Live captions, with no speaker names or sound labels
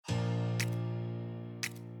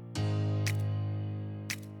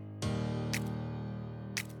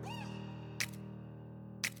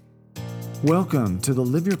Welcome to the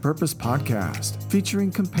Live Your Purpose podcast,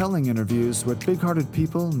 featuring compelling interviews with big-hearted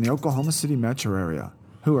people in the Oklahoma City metro area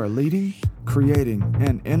who are leading, creating,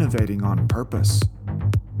 and innovating on purpose.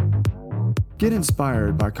 Get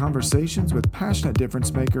inspired by conversations with passionate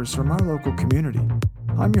difference makers from our local community.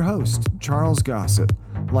 I'm your host, Charles Gossett,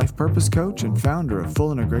 life purpose coach and founder of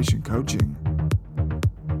Full Integration Coaching.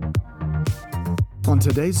 On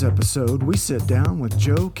today's episode, we sit down with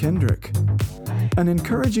Joe Kendrick, an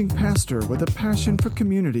encouraging pastor with a passion for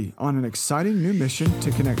community on an exciting new mission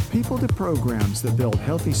to connect people to programs that build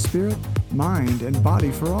healthy spirit, mind, and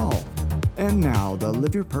body for all. And now, the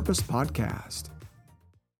Live Your Purpose podcast.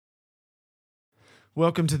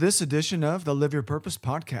 Welcome to this edition of the Live Your Purpose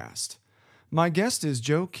podcast. My guest is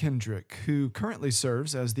Joe Kendrick, who currently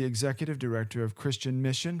serves as the Executive Director of Christian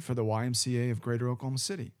Mission for the YMCA of Greater Oklahoma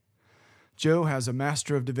City. Joe has a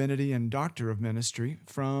Master of Divinity and Doctor of Ministry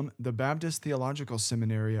from the Baptist Theological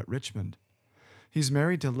Seminary at Richmond. He's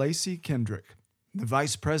married to Lacey Kendrick, the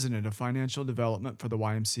Vice President of Financial Development for the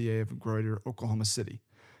YMCA of Greater Oklahoma City,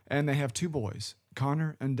 and they have two boys,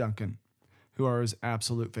 Connor and Duncan, who are his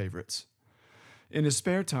absolute favorites. In his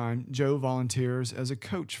spare time, Joe volunteers as a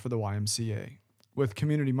coach for the YMCA, with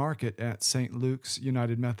Community Market at St. Luke's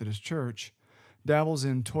United Methodist Church, dabbles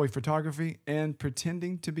in toy photography, and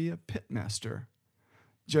pretending to be a pitmaster.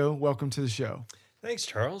 Joe, welcome to the show. Thanks,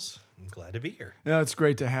 Charles. I'm glad to be here. Yeah, it's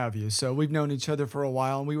great to have you. So we've known each other for a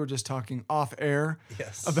while, and we were just talking off air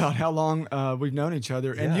about how long we've known each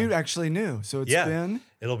other, and you actually knew. So it's been...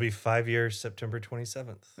 It'll be 5 years, September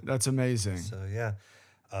 27th. That's amazing. So,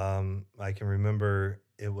 I can remember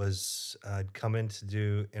it was, I'd come in to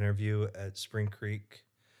do interview at Spring Creek,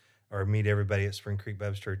 or meet everybody at Spring Creek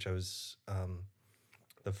Baptist Church. I was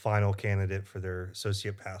the final candidate for their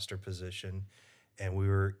associate pastor position, and we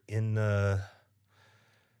were in the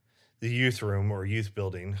youth room or youth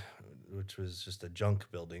building, which was just a junk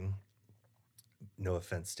building. No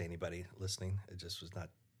offense to anybody listening. It just was not,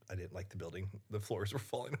 I didn't like the building. The floors were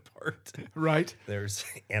falling apart. Right. There's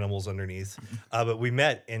animals underneath. But we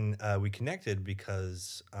met and we connected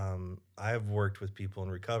because I've worked with people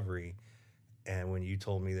in recovery. And when you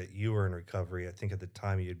told me that you were in recovery, I think at the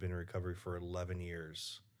time you had been in recovery for 11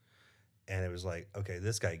 years. And it was like, okay,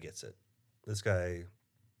 this guy gets it. This guy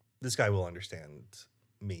will understand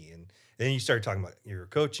me. And then you started talking about your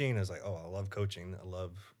coaching. I was like, oh, I love coaching. I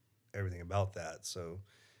love everything about that. So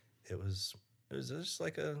it was just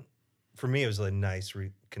like for me, it was a nice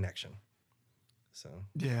connection. So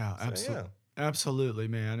yeah, absolutely. Yeah. Absolutely,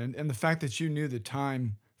 man. And the fact that you knew the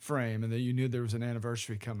time frame and that you knew there was an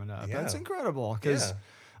anniversary coming up. Yeah. That's incredible because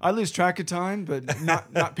I lose track of time, but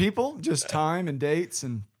not people, just time and dates.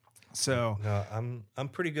 And so no, I'm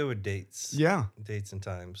pretty good with dates. Yeah. Dates and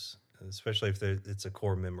times, especially if it's a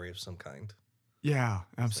core memory of some kind. Yeah,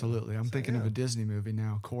 absolutely. I'm thinking of a Disney movie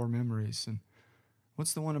now, Core Memories. And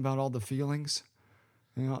what's the one about all the feelings?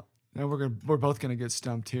 You know, we're both gonna get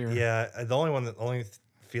stumped here. Yeah, the only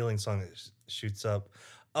feeling song that shoots up.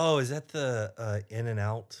 Oh, is that the In and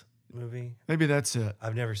Out movie? Maybe that's it.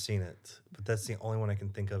 I've never seen it, but that's the only one I can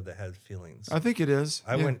think of that had feelings. I think it is.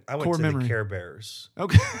 I went Core to memory. The Care Bears.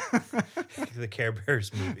 Okay. The Care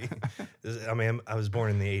Bears movie. I mean, I was born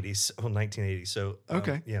in the 80s, 1980. So,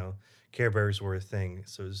 okay. Care Bears were a thing.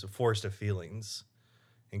 So it was a Forest of Feelings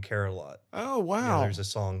in Care-a-Lot. Oh, wow. Yeah, there's a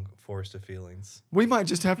song, Forest of Feelings. We might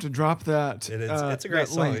just have to drop that. It's a great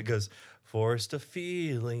song. Link. It goes, Forest of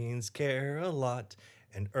Feelings, Care-a-Lot,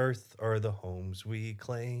 and Earth are the homes we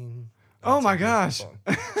claim. Oh my gosh.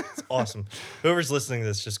 It's awesome. Whoever's listening to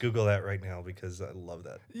this, just Google that right now because I love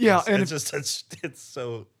that. Yeah. It's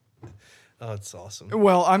so, it's awesome.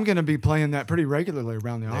 Well, I'm going to be playing that pretty regularly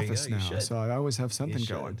around the office now. Should. So I always have something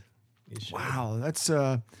going. You should. Wow. That's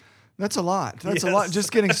a lot. That's a lot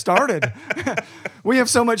just getting started. We have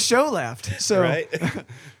so much show left. So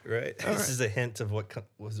Right. This is a hint of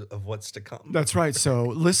what's to come. That's right. So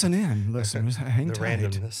listen in, listeners. Hang the tight.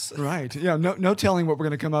 Randomness. Right. Yeah. No telling what we're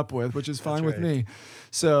going to come up with, which is fine with me.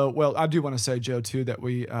 So, well, I do want to say, Joe, too, that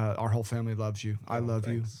our whole family loves you. I love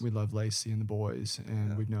thanks. you. We love Lacey and the boys,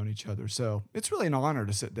 and we've known each other. So it's really an honor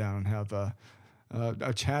to sit down and have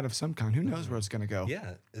a chat of some kind. Who knows where it's going to go?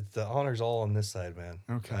 Yeah. The honor's all on this side, man.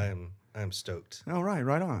 Okay. I'm stoked. All right.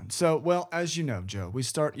 Right on. So, well, as you know, Joe, we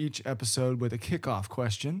start each episode with a kickoff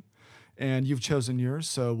question, and you've chosen yours.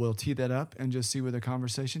 So we'll tee that up and just see where the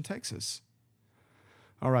conversation takes us.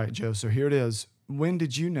 All right, Joe. So here it is. When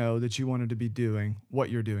did you know that you wanted to be doing what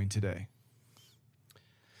you're doing today?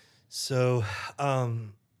 So,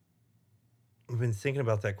 I've been thinking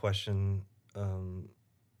about that question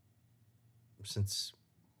since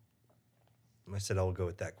I said I'll go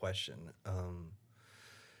with that question.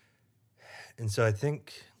 And so I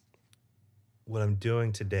think what I'm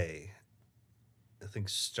doing today, I think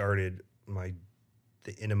started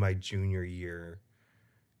the end of my junior year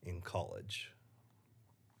in college.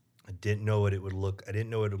 I didn't know what it would look. I didn't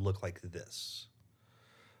know it would look like this.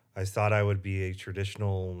 I thought I would be a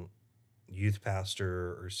traditional youth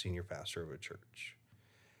pastor or senior pastor of a church,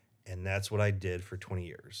 and that's what I did for 20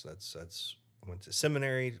 years. That's I went to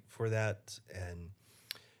seminary for that,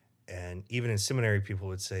 and even in seminary, people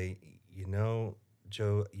would say, you know,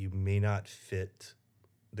 Joe, you may not fit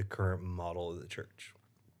the current model of the church.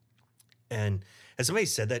 And somebody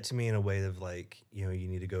said that to me in a way of like, you know, you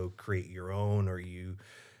need to go create your own, or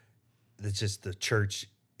it's just the church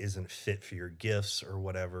isn't fit for your gifts or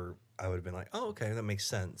whatever, I would have been like, oh, okay, that makes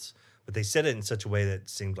sense. But they said it in such a way that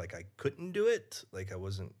seemed like I couldn't do it, like I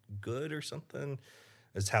wasn't good or something.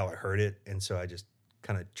 That's how I heard it. And so I just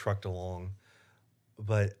kind of trucked along.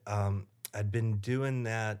 But I'd been doing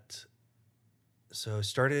that. So I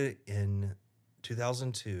started in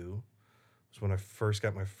 2002 was when I first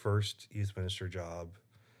got my first youth minister job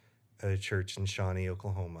at a church in Shawnee,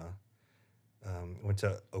 Oklahoma. Went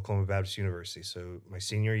to Oklahoma Baptist University, so my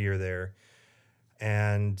senior year there.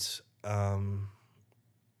 And I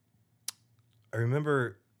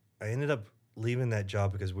remember I ended up leaving that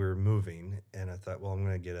job because we were moving, and I thought, well, I'm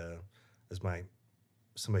going to get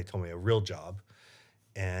somebody told me, a real job.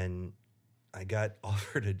 And I got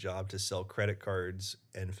offered a job to sell credit cards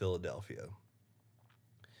in Philadelphia.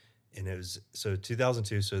 And it was, so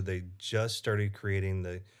 2002, so they just started creating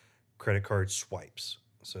the credit card swipes.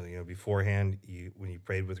 So, you know, beforehand, when you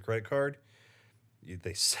paid with a credit card,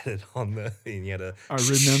 they set it on and you had a... I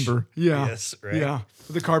remember. Yeah. Yes, right? Yeah.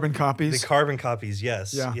 The carbon copies. The carbon copies,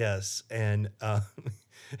 yes. Yeah. Yes. And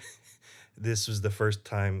this was the first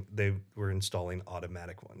time they were installing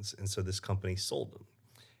automatic ones. And so this company sold them.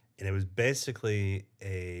 And it was basically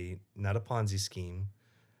not a Ponzi scheme,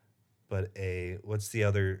 but what's the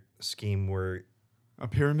other scheme where... A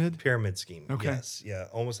pyramid? Pyramid scheme. Okay. Yes. Yeah.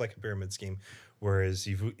 Almost like a pyramid scheme. Whereas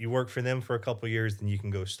you work for them for a couple of years, then you can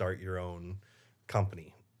go start your own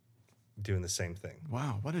company doing the same thing.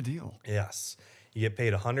 Wow. What a deal. Yes. You get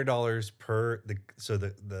paid $100 per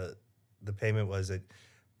the payment was that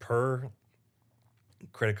per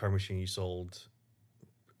credit card machine you sold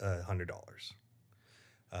 $100.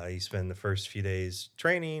 You spend the first few days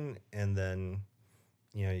training, and then,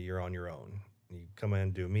 you know, you're on your own. You come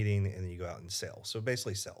in, do a meeting, and then you go out and sell. So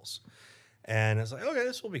basically sales. And I was like, okay,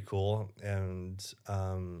 this will be cool. And,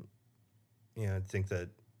 you know, I think that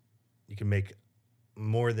you can make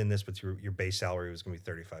more than this, but your base salary was going to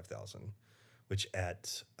be $35,000, which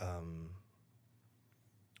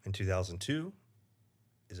in 2002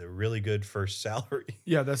 is a really good first salary.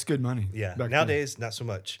 Yeah, that's good money. Yeah. Nowadays, not so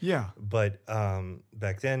much. Yeah. But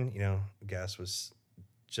back then, you know, gas was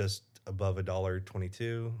just above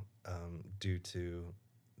 $1.22 due to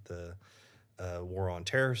the war on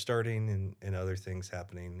terror starting and other things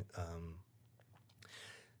happening.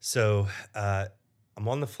 So I'm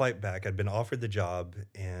on the flight back. I'd been offered the job,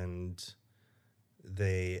 and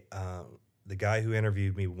the guy who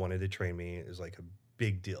interviewed me wanted to train me. It was like a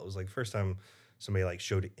big deal. It was like the first time somebody like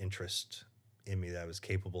showed interest in me that I was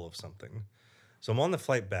capable of something. So I'm on the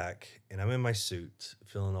flight back, and I'm in my suit,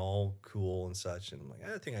 feeling all cool and such. And I'm like,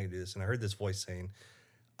 I think I can do this. And I heard this voice saying,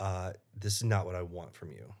 this is not what I want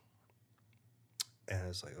from you. And I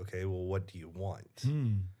was like, okay, well, what do you want?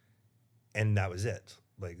 And that was it.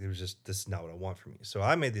 Like, there was just, this is not what I want from you. So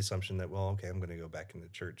I made the assumption that, well, okay, I'm going to go back into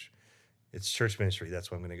church. It's church ministry. That's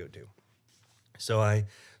what I'm going to go do. So I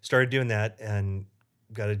started doing that and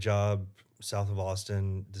got a job south of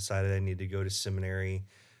Austin, decided I needed to go to seminary.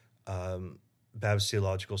 Baptist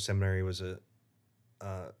Theological Seminary was a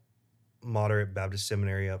moderate Baptist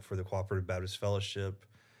seminary up for the Cooperative Baptist Fellowship.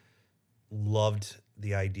 Loved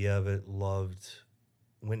the idea of it,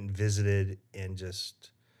 went and visited, and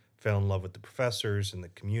just fell in love with the professors and the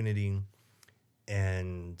community.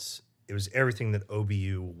 And it was everything that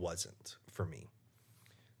OBU wasn't for me.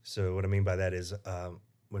 So what I mean by that is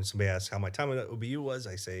when somebody asks how my time at OBU was,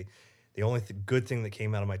 I say the only good thing that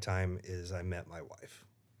came out of my time is I met my wife.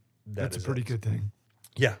 That's a pretty good thing.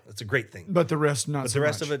 Yeah, that's a great thing. But the rest, not But so the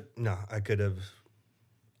rest much. of it, no, I could have.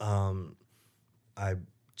 I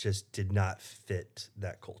just did not fit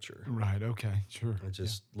that culture. Right. Okay. Sure.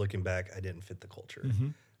 Looking back, I didn't fit the culture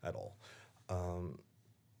at all.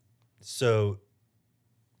 So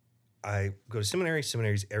I go to seminary.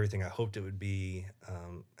 Seminary is everything I hoped it would be.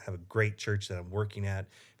 Have a great church that I'm working at.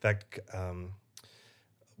 In fact,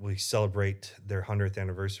 we celebrate their 100th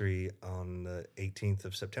anniversary on the 18th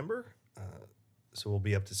of September. So we'll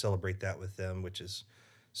be up to celebrate that with them,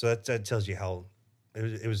 so that tells you how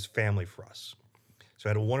it was family for us. So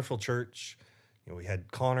I had a wonderful church. We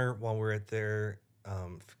had Connor while we were at there,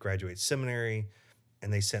 graduate seminary,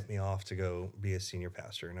 and they sent me off to go be a senior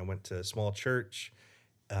pastor. And I went to a small church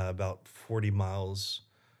about 40 miles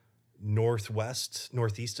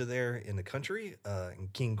northeast of there in the country, in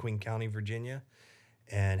King Queen County, Virginia,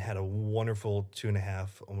 and had a wonderful 2.5,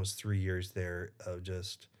 almost 3 years there of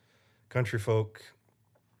just country folk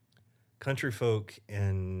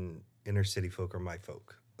and inner city folk are my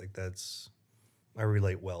folk. Like I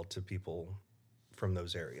relate well to people from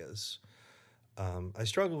those areas. I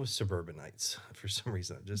struggle with suburbanites for some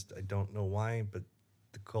reason. I don't know why, but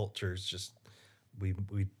the culture's just we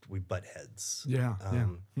butt heads. Yeah.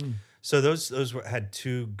 So those had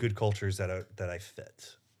two good cultures that I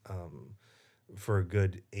fit for a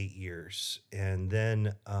good 8 years, and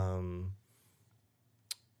then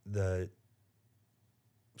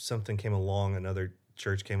something came along. Another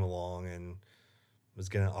church came along and was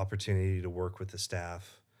getting an opportunity to work with the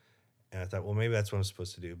staff. And I thought, well, maybe that's what I'm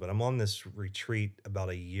supposed to do. But I'm on this retreat about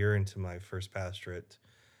a year into my first pastorate.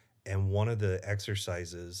 And one of the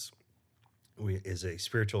exercises is a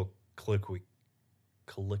spiritual colloquy.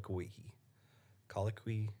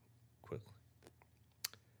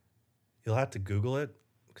 You'll have to Google it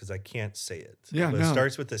because I can't say it. Yeah, but no. It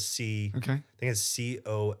starts with a C. Okay. I think it's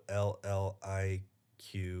COLLIQUAY,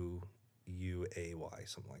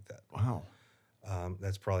 something like that. Wow.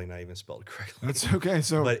 That's probably not even spelled correctly. That's okay.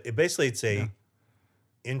 So, but it's a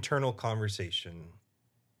internal conversation,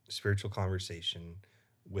 spiritual conversation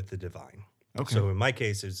with the divine. Okay. So in my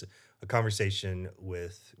case, it's a conversation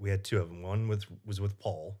we had two of them. One was with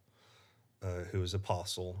Paul, who was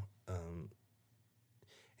apostle,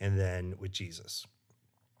 and then with Jesus,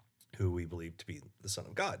 who we believe to be the Son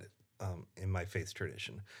of God in my faith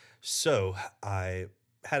tradition. So I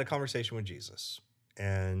had a conversation with Jesus,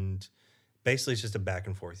 and basically it's just a back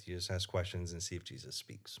and forth. You just ask questions and see if Jesus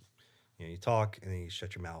speaks. You talk, and then you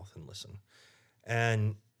shut your mouth and listen.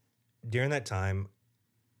 And during that time,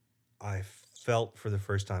 I felt for the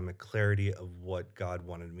first time a clarity of what God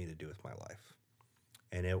wanted me to do with my life.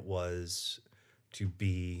 And it was to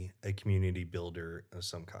be a community builder of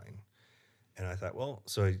some kind. And I thought, well,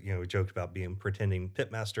 so, we joked about being pretending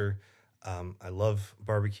pitmaster. I love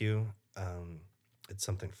barbecue. It's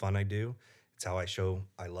something fun I do. It's how I show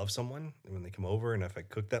I love someone when they come over. And if I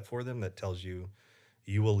cook that for them, that tells you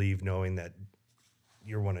will leave knowing that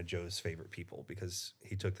you're one of Joe's favorite people because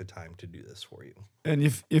he took the time to do this for you. And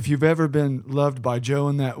if you've ever been loved by Joe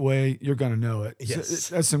in that way, you're going to know it. Yes.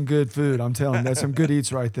 That's some good food. I'm telling you, that's some good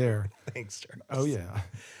eats right there. Thanks, Charles. Oh yeah.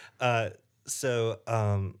 So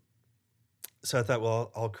I thought,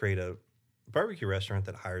 well, I'll create a barbecue restaurant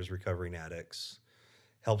that hires recovering addicts,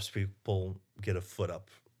 helps people get a foot up.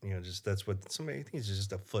 That's what somebody thinks is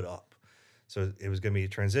just a foot up. So it was going to be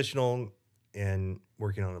transitional and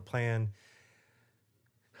working on a plan.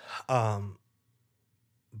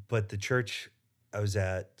 But the church I was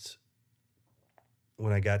at,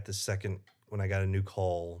 when I got a new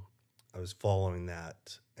call, I was following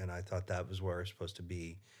that, and I thought that was where I was supposed to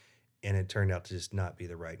be, and it turned out to just not be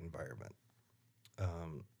the right environment.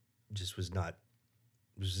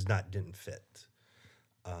 Didn't fit.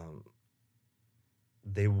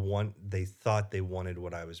 They thought they wanted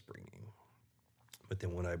what I was bringing, but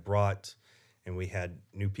then when I brought, and we had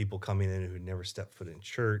new people coming in who had never stepped foot in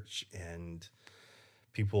church, and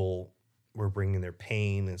people were bringing their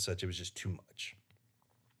pain and such. It was just too much.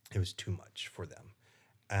 It was too much for them.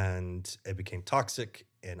 And it became toxic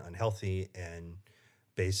and unhealthy. And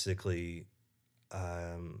basically,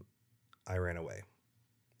 I ran away.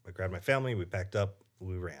 I grabbed my family. We packed up.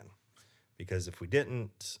 We ran. Because if we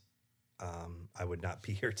didn't, I would not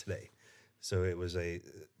be here today. So it was a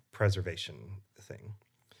preservation thing.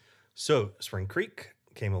 So Spring Creek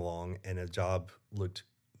came along, and a job looked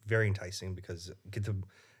very enticing because I get to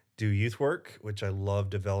do youth work, which I love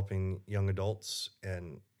developing young adults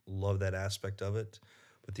and love that aspect of it.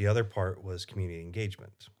 But the other part was community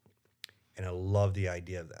engagement. And I love the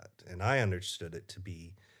idea of that. And I understood it to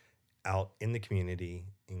be out in the community,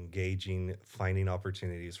 engaging, finding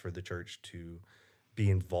opportunities for the church to be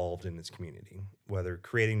involved in its community, whether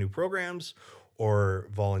creating new programs or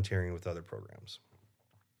volunteering with other programs.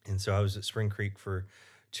 And so I was at Spring Creek for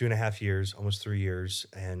 2.5 years, almost 3 years.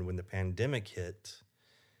 And when the pandemic hit,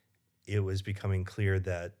 it was becoming clear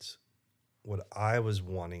that what I was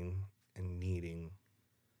wanting and needing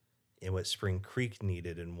and what Spring Creek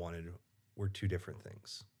needed and wanted were two different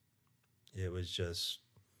things. It was just,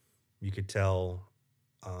 you could tell,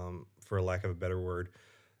 for lack of a better word,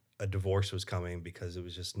 a divorce was coming because it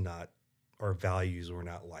was just not, our values were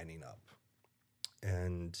not lining up.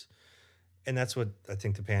 And And that's what I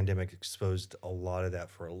think the pandemic exposed a lot of that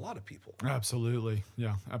for a lot of people. Absolutely.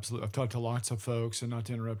 Yeah, absolutely. I've talked to lots of folks, and not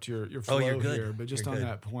to interrupt your Oh, you're flow good. here, but You're just on good.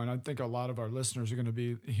 that point, I think a lot of our listeners are going to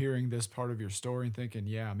be hearing this part of your story and thinking,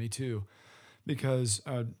 yeah, me too. Because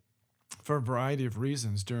for a variety of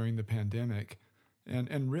reasons during the pandemic,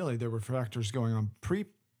 and really there were factors going on pre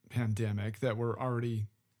pandemic that were already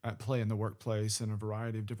at play in the workplace in a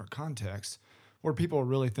variety of different contexts, where people are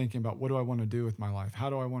really thinking about what do I want to do with my life? How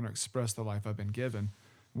do I want to express the life I've been given?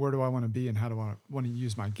 Where do I want to be, and how do I want to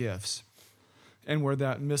use my gifts? And where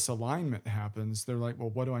that misalignment happens, they're like, well,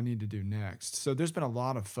 what do I need to do next? So there's been a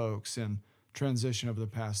lot of folks in transition over the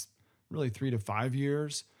past really 3 to 5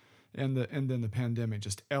 years. And then the pandemic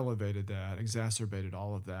just elevated that, exacerbated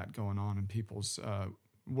all of that going on in people's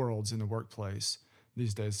worlds in the workplace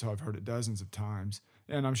these days. So I've heard it dozens of times.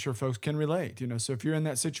 And I'm sure folks can relate, So if you're in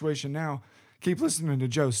that situation now, keep listening to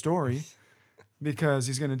Joe's story because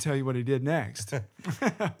he's going to tell you what he did next.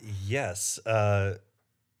 Yes. What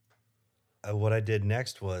I did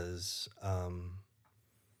next was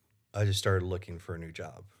I just started looking for a new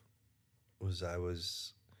job. I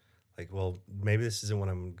was like, well, maybe this isn't what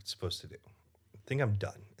I'm supposed to do. I think I'm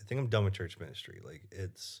done. I think I'm done with church ministry.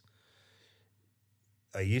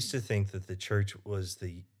 I used to think that the church was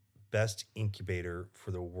the best incubator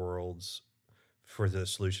for the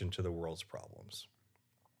solution to the world's problems,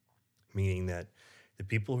 meaning that the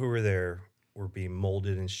people who were there were being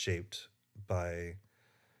molded and shaped by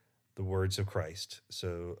the words of Christ.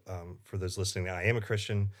 So, for those listening, I am a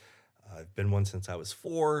Christian. I've been one since I was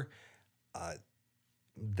 4. Uh,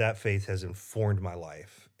 that faith has informed my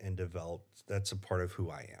life and developed. That's a part of who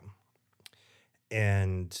I am.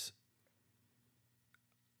 And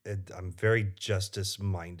I'm very justice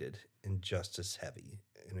minded and justice heavy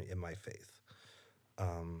in my faith.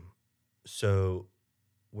 Um, so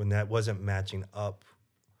when that wasn't matching up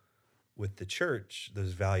with the church,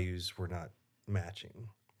 those values were not matching.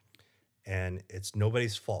 And it's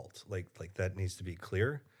nobody's fault. Like that needs to be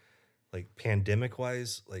clear. Like pandemic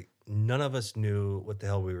wise, like none of us knew what the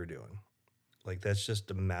hell we were doing. Like that's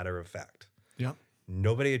just a matter of fact. Yep.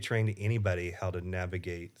 Nobody had trained anybody how to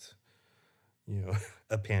navigate,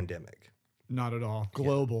 a pandemic. Not at all.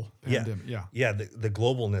 Global pandemic. Yeah. Yeah. The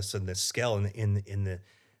globalness and the scale and in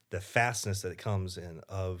the fastness that it comes in.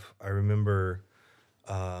 I remember,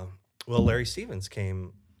 Larry Stevens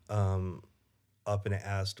came up and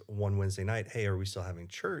asked one Wednesday night, "Hey, are we still having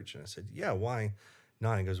church?" And I said, "Yeah, why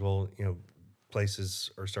not?" He goes, "Well, places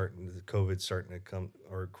are the COVID's starting to come,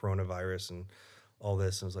 or coronavirus and all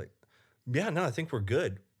this." And I was like, "Yeah, no, I think we're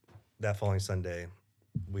good." That following Sunday,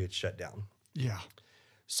 we had shut down. Yeah.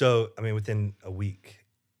 So, I mean, within a week,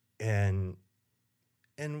 and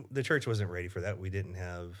the church wasn't ready for that. We didn't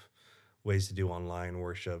have ways to do online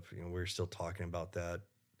worship. We were still talking about that,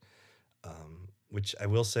 which I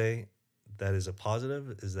will say that is a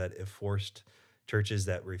positive, is that it forced churches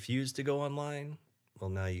that refused to go online. Well,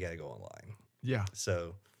 now you got to go online. Yeah.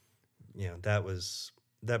 So,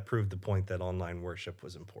 that proved the point that online worship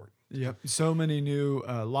was important. Yep. So many new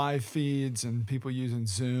live feeds and people using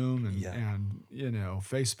Zoom and, Yeah. and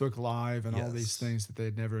Facebook Live and all these Yes. things that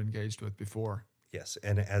they'd never engaged with before. Yes,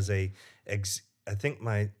 and I think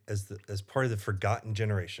as part of the forgotten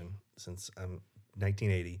generation, since I'm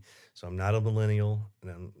 1980, so I'm not a millennial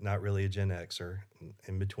and I'm not really a Gen Xer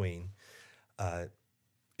in between.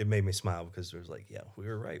 It made me smile because it was like, yeah, we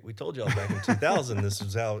were right. We told y'all back in 2000 this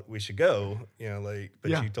is how we should go. But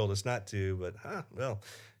Yeah. you told us not to. But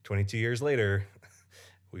 22 years later,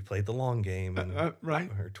 we played the long game, and Right.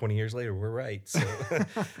 or 20 years later, we're right. So,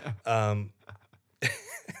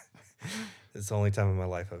 it's the only time in my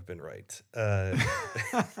life I've been right.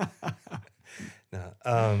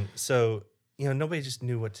 No. So, nobody just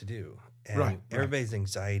knew what to do. And Right. everybody's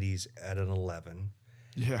anxieties at an 11.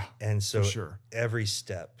 Yeah. And so For sure. every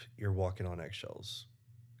step you're walking on eggshells,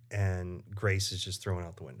 and grace is just thrown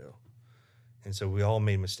out the window. And so we all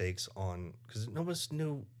made mistakes because none of us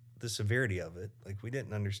knew the severity of it. Like we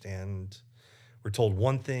didn't understand. We're told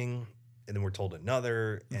one thing and then we're told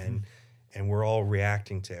another, and we're all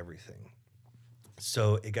reacting to everything.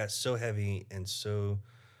 So it got so heavy, and so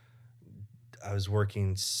I was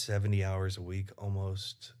working 70 hours a week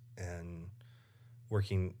almost, and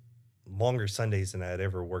working longer Sundays than I had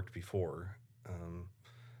ever worked before,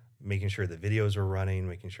 making sure the videos were running,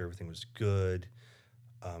 making sure everything was good,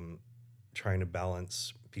 trying to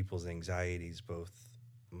balance people's anxieties, both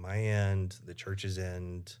my end, the church's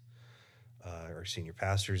end, our senior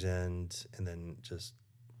pastor's end, and then just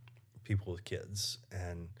people with kids.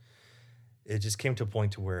 And it just came to a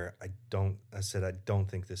point to where I don't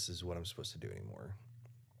think this is what I'm supposed to do anymore.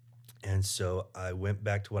 And so I went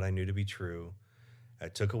back to what I knew to be true. I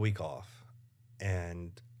took a week off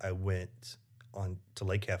and I went on to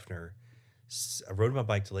Lake Hefner. I rode my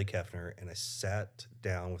bike to Lake Hefner and I sat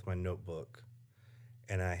down with my notebook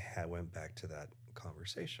and went back to that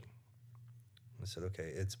conversation. I said,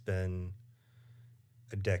 okay, it's been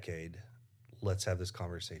a decade. Let's have this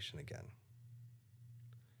conversation again.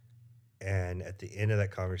 And at the end of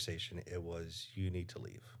that conversation, it was, you need to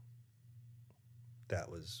leave. I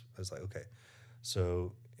was like, okay,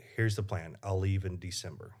 so here's the plan. I'll leave in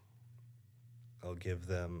December. I'll give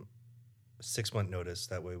them a 6-month notice.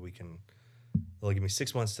 That way they'll give me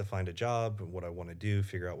 6 months to find a job and what I want to do,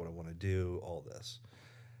 figure out what I want to do, all this.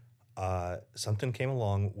 Something came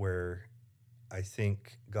along where I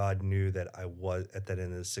think God knew that I was, at that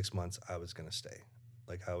end of the 6 months, I was going to stay.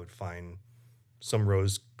 Like I would find some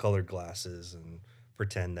rose-colored glasses and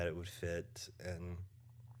pretend that it would fit, and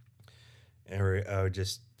I would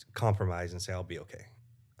just compromise and say I'll be okay.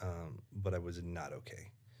 But I was not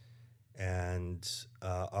okay. And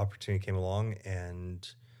opportunity came along, and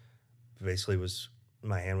basically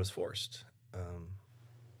my hand was forced.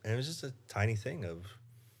 And it was just a tiny thing of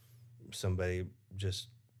somebody just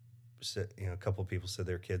said, a couple of people said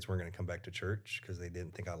their kids weren't going to come back to church because they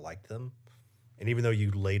didn't think I liked them. And even though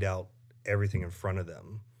you laid out everything in front of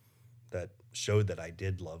them that showed that I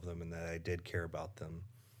did love them and that I did care about them,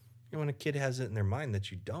 when a kid has it in their mind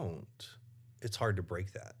that you don't, it's hard to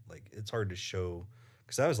break that. Like, it's hard to show,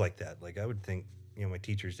 because I was like that. Like, I would think, my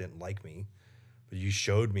teachers didn't like me, but you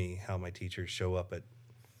showed me how my teachers show up at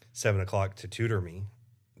 7 o'clock to tutor me.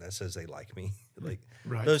 That says they like me. Like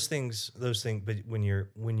Right. those things. But when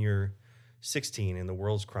you're 16 and the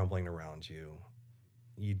world's crumbling around you,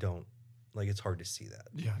 you don't, like, it's hard to see that.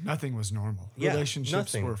 Yeah, nothing was normal. Yeah,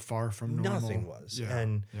 Relationships were far from normal. Nothing was.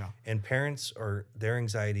 Yeah, And parents their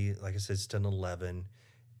anxiety, like I said, it's done 11.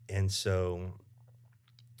 And so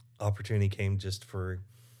opportunity came just for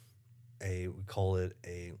we call it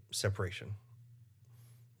a separation.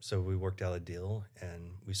 So we worked out a deal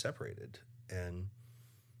and we separated. And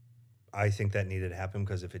I think that needed to happen,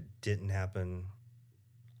 because if it didn't happen,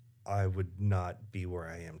 I would not be where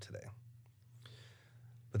I am today.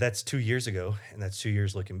 But that's 2 years ago, and that's 2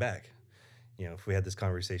 years looking back. If we had this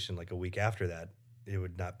conversation like a week after that, it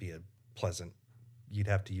would not be a pleasant. You'd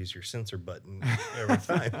have to use your censor button every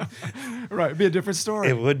time. Right, it'd be a different story.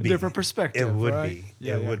 It would be. Different perspective. It would right? be.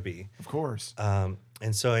 It would be. Of course.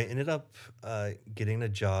 And so I ended up getting a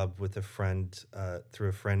job with a friend, through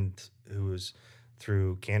a friend who was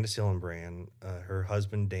through Candace Hillenbrand. Her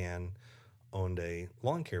husband, Dan, owned a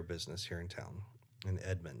lawn care business here in town in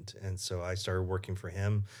Edmond. And so I started working for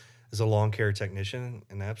him as a lawn care technician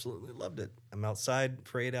and absolutely loved it. I'm outside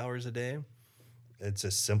for 8 hours a day. It's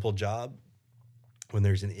a simple job. When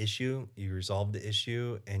there's an issue, you resolve the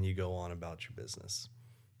issue and you go on about your business.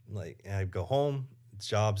 Like, and I go home,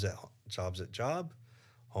 job's at job,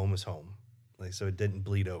 home is home. Like, so it didn't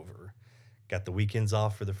bleed over. Got the weekends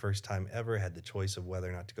off for the first time ever, had the choice of whether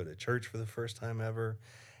or not to go to church for the first time ever.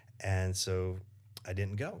 And so I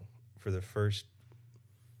didn't go for the first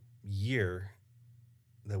year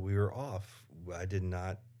that we were off. I did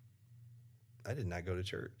not go to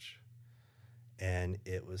church, and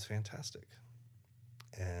it was fantastic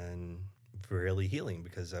and really healing,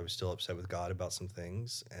 because I was still upset with God about some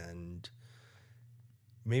things, and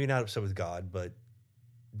maybe not upset with God, but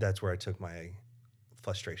that's where I took my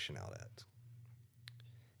frustration out at.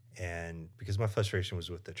 And because my frustration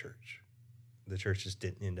was with the church just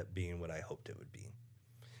didn't end up being what I hoped it would be.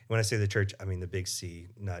 When I say the church, I mean the big C,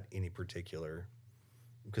 not any particular,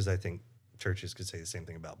 because I think churches could say the same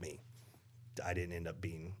thing about me. I didn't end up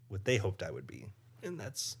being what they hoped I would be. And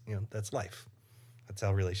that's, that's life. That's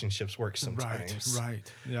how relationships work sometimes.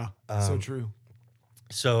 Right. Yeah. So true.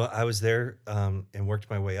 So I was there and worked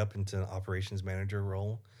my way up into an operations manager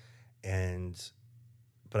role.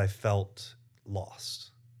 But I felt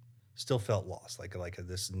lost. Still felt lost. Like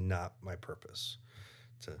this is not my purpose,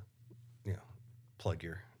 to, plug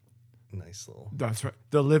your nice little. That's right.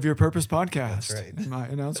 The Live Your Purpose podcast. That's right. My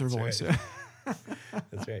announcer voice. Right.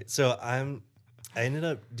 That's right. So I ended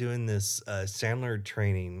up doing this Sandler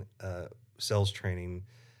training, sales training,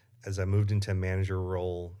 as I moved into a manager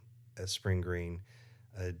role at Spring Green.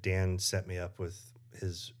 Dan set me up with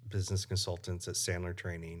his business consultants at Sandler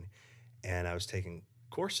Training, and I was taking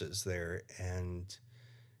courses there, and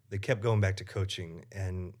they kept going back to coaching,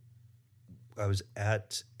 and I was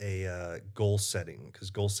at a goal setting, because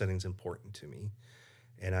goal setting is important to me,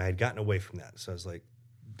 and I had gotten away from that. So I was like,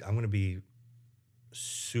 I'm going to be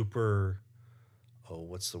super,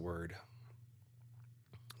 what's the word?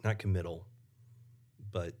 Not committal,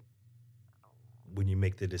 but when you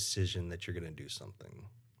make the decision that you're going to do something.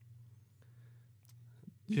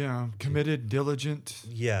 Yeah, committed, diligent,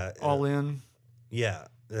 Yeah, all in. yeah.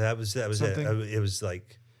 That was Something. it. It was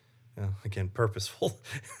like, again, purposeful.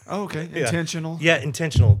 Oh, okay, Yeah. intentional. Yeah,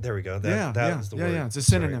 intentional. There we go. That Yeah, was the yeah, word. yeah. It's a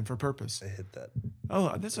Sorry, synonym for purpose. I hit that.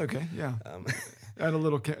 Oh, that's okay. Yeah. Um, Add a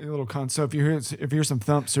little So if you hear some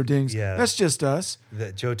thumps or dings, Yeah. that's just us.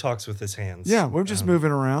 that Joe talks with his hands. Yeah, we're just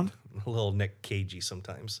moving around. A little Nick Cagey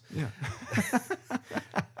sometimes. Yeah.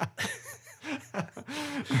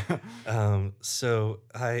 So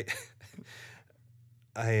I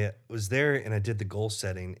was there and I did the goal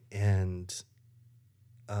setting, and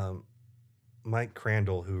Mike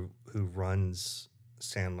Crandall, who runs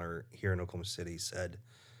Sandler here in Oklahoma City, said,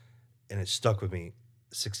 and it stuck with me: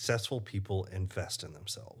 successful people invest in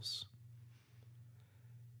themselves.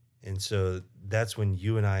 And so that's when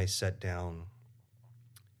you and I sat down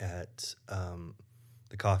at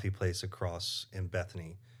the coffee place across in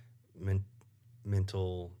Bethany,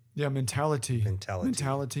 mental. Yeah, mentality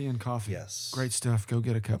and coffee. Yes. Great stuff. Go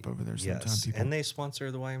get a cup over there sometime, Yes, people. and they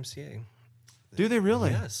sponsor the YMCA. Do they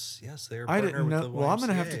really? Yes, they're a I partner didn't with know. the YMCA. Well, I'm going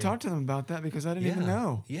to have to talk to them about that because I didn't even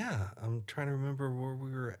know. Yeah, I'm trying to remember where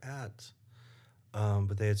we were at,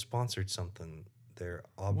 but they had sponsored something there.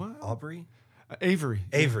 What? Aubrey? Avery.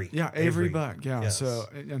 Avery. Yeah, Avery Buck. Yeah. Yes. So,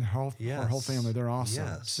 and her whole family, they're awesome.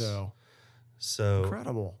 Yes. So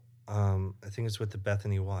incredible. I think it's with the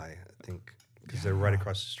Bethany Y. I think because they're right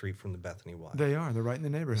across the street from the Bethany Y. They are. They're right in the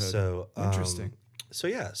neighborhood. So interesting. So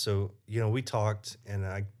yeah. So we talked, and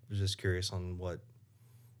I was just curious on what.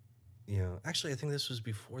 Actually, I think this was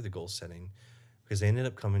before the goal setting, because they ended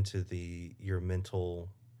up coming to your mental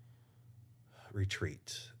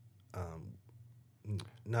retreat.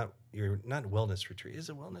 Not wellness retreat. Is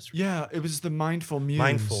it wellness retreat? Yeah, it was the Mindful Muse.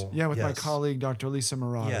 Mindful, Yeah, with my yes. colleague, Dr. Lisa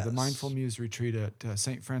Murata, the Yes. Mindful Muse retreat at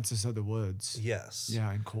St. Francis of the Woods. Yes.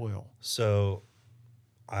 Yeah, in Coyle. So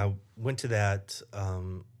I went to that,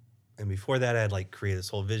 and before that, I had created this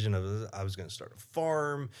whole vision of I was going to start a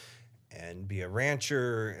farm and be a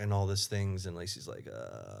rancher and all these things. And Lacey's like,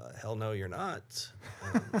 hell no, you're not,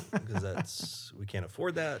 because we can't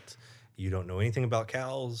afford that. You don't know anything about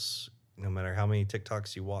cows, no matter how many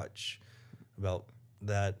TikToks you watch about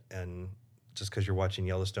that. And just because you're watching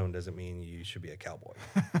Yellowstone doesn't mean you should be a cowboy.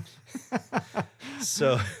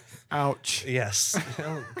 So, ouch. Yes.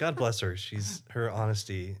 God bless her. Her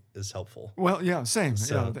honesty is helpful. Well, yeah, same.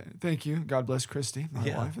 So- Thank you. God bless Christy, my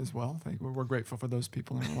Yeah. wife as well. We're grateful for those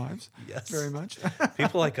people in our lives. Yes. Very much.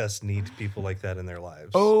 People like us need people like that in their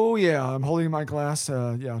lives. Oh yeah, I'm holding my glass.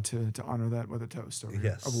 To honor that with a toast over here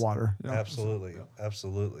Yes. of water. Yeah. Absolutely. So,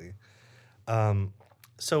 Absolutely.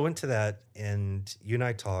 So I went to that, and you and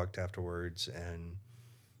I talked afterwards, and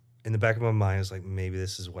in the back of my mind, I was like, maybe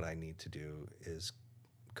this is what I need to do, is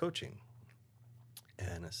coaching.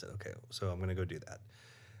 And I said, okay, so I'm going to go do that.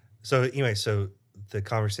 So anyway, so the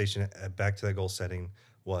conversation back to that goal setting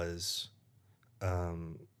was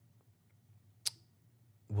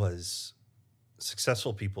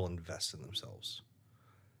successful people invest in themselves.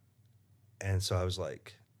 And so I was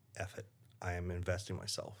like, F it. I am investing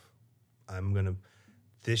myself. I'm going to,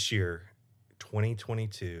 this year,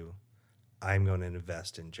 2022, I'm going to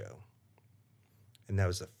invest in Joe. And that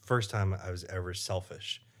was the first time I was ever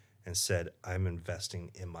selfish and said, I'm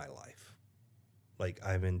investing in my life.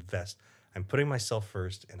 I'm putting myself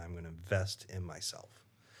first, and I'm going to invest in myself.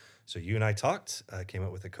 So you and I talked, came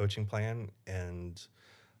up with a coaching plan, and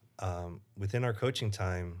within our coaching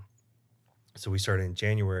time, so we started in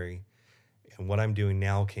January, and what I'm doing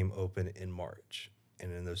now came open in March.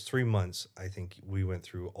 And in those 3 months, I think we went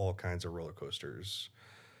through all kinds of roller coasters,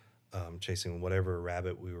 chasing whatever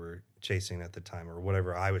rabbit we were chasing at the time, or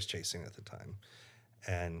whatever I was chasing at the time.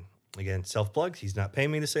 And again, self-plugged, he's not paying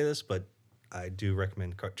me to say this, but I do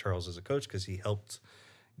recommend Charles as a coach because he helped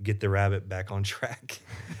get the rabbit back on track.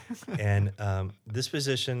 And this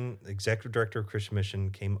position, Executive Director of Christian Mission,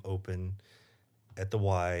 came open at the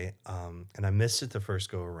Y, and I missed it the first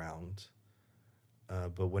go around.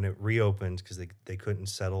 But when it reopened, because they couldn't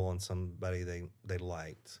settle on somebody they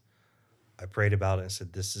liked, I prayed about it and said,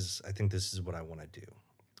 I think this is what I want to do.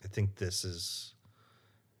 I think this is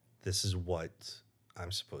what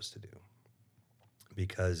I'm supposed to do,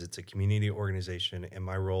 because it's a community organization, and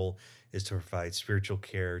my role is to provide spiritual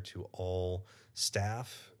care to all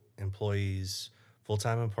staff, employees,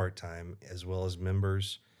 full-time and part-time, as well as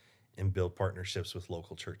members, and build partnerships with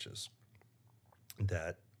local churches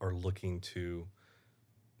that are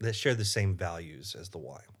that share the same values as the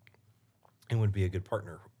Y and would be a good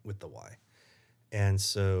partner with the Y. And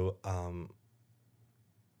so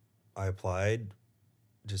I applied,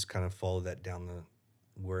 just kind of followed that down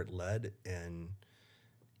where it led. And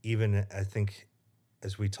even I think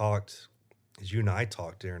as we talked, as you and I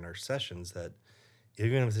talked during our sessions, that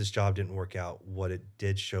even if this job didn't work out, what it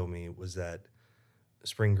did show me was that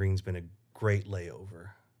Spring Green's been a great layover.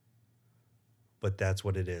 But that's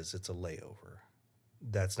what it is. It's a layover.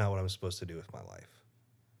 That's not what I'm supposed to do with my life.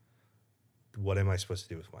 What am I supposed to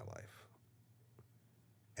do with my life?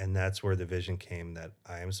 And that's where the vision came, that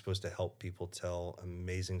I am supposed to help people tell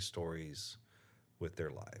amazing stories with their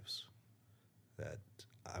lives. That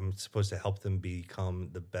I'm supposed to help them become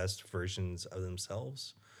the best versions of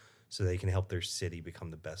themselves so they can help their city become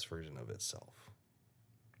the best version of itself.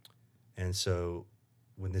 And so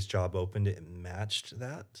when this job opened, it matched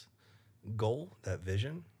that goal, that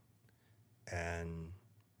vision. And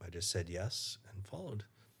I just said yes and followed.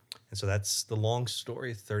 And so that's the long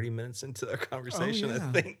story, 30 minutes into our conversation, I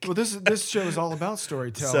think. Well, this show is all about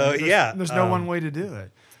storytelling. So, there's no one way to do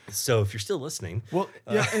it. So if you're still listening. Well,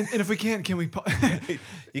 yeah, and if we can we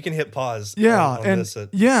you can hit pause. Yeah, on and this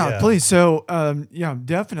please. So,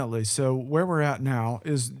 definitely. So where we're at now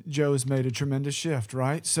is Joe has made a tremendous shift,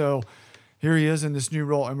 right? So here he is in this new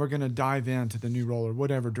role, and we're going to dive into the new role or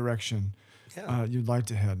whatever direction you'd like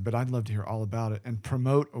to head. But I'd love to hear all about it and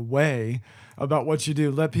promote away about what you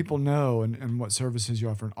do. Let people know and what services you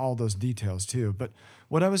offer and all those details too. But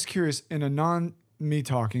what I was curious, in a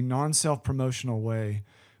non-self-promotional way,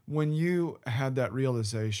 when you had that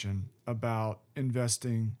realization about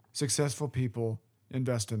investing, successful people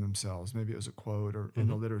invest in themselves, maybe it was a quote or in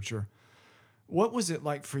the literature, what was it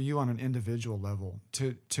like for you on an individual level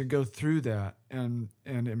to go through that and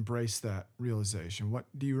embrace that realization? What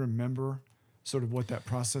do you remember sort of what that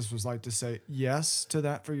process was like to say yes to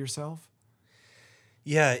that for yourself?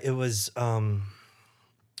 Yeah, it was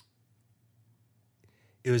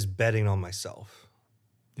betting on myself.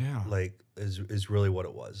 Yeah. Like is really what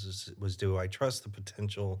it was. Was do I trust the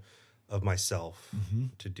potential of myself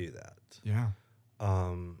to do that? Yeah.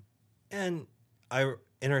 And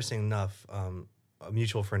interesting enough, a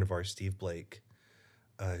mutual friend of ours, Steve Blake,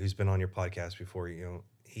 who's been on your podcast before,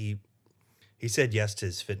 he said yes to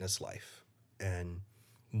his fitness life, and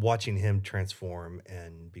watching him transform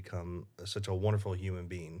and become such a wonderful human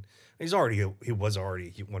being. He was already a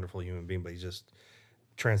wonderful human being, but he just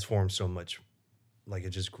transformed so much. Like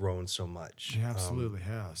it just grown so much. He absolutely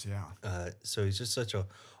has, yeah. So he's just such a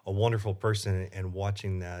wonderful person, and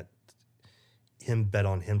watching that, him bet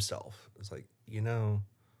on himself. It's like,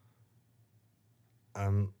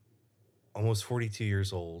 I'm almost 42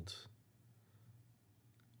 years old.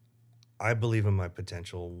 I believe in my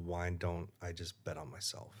potential. Why don't I just bet on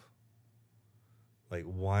myself? Like,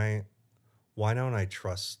 why don't I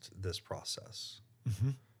trust this process?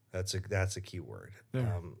 Mm-hmm. That's a key word.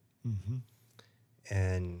 There.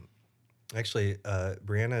 And actually,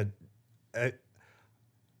 Brianna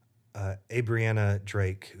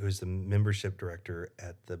Drake, who is the membership director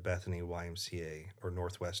at the Bethany YMCA or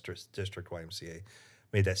Northwest District YMCA,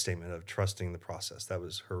 made that statement of trusting the process. That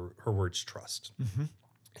was her words, trust. Mm-hmm.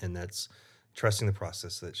 And that's trusting the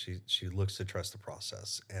process, that she looks to trust the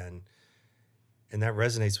process. And that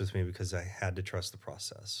resonates with me because I had to trust the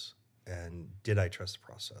process. And did I trust the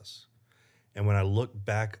process? And when I look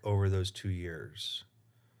back over those 2 years,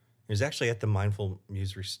 it was actually at the Mindful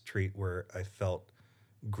Muse Retreat where I felt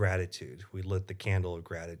gratitude. We lit the candle of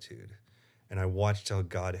gratitude. And I watched how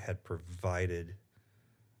God had provided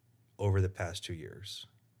over the past 2 years.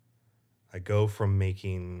 I go from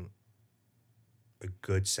making a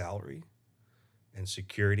good salary and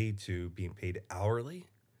security to being paid hourly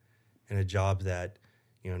in a job that,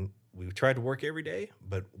 we tried to work every day,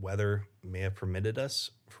 but weather may have permitted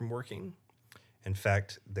us from working. In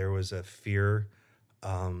fact, there was a fear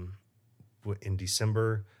in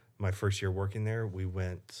December, my first year working there, we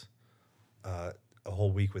went a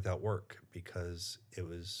whole week without work because it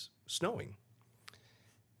was snowing.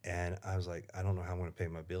 And I was like, I don't know how I'm going to pay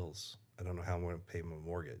my bills. I don't know how I'm going to pay my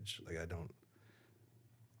mortgage.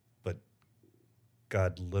 But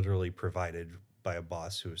God literally provided by a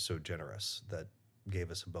boss who was so generous that gave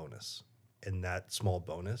us a bonus. And that small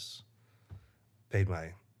bonus paid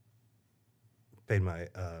my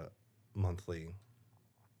monthly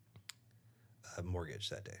mortgage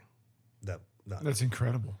that day. That's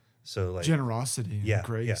incredible. So generosity and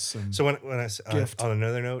grace. Yeah. And so when I gift. On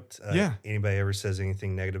another note, anybody ever says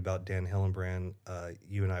anything negative about Dan Hillenbrand,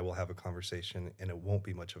 you and I will have a conversation, and it won't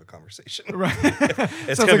be much of a conversation. Right.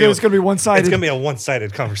 It's going to be one-sided. It's going to be a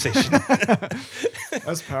one-sided conversation.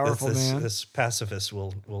 That's powerful, man. This pacifist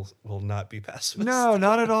will not be pacifist. No,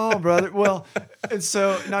 not at all, brother. Well, and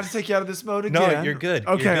so not to take you out of this mode again. No, you're good.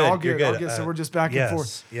 Okay, You're good. all good. You're good. All good. So we're just back and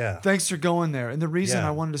forth. Yes. Yeah. Thanks for going there. And the reason Yeah.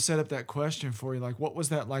 I wanted to set up that question for you, like, what was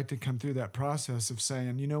that like to come through that process of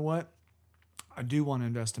saying, you know what, I do want to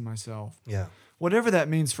invest in myself. Yeah. Whatever that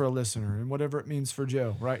means for a listener, and whatever it means for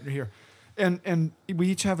Joe, right here. And we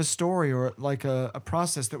each have a story or like a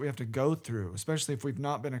process that we have to go through, especially if we've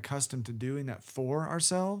not been accustomed to doing that for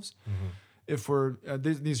ourselves. Mm-hmm. If we're,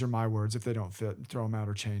 these are my words, if they don't fit, throw them out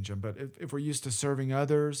or change them. But if we're used to serving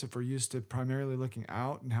others, if we're used to primarily looking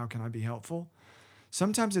out and how can I be helpful,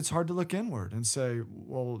 sometimes it's hard to look inward and say,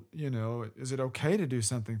 well, you know, is it okay to do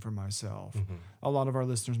something for myself? Mm-hmm. A lot of our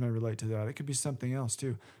listeners may relate to that. It could be something else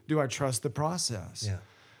too. Do I trust the process? Yeah.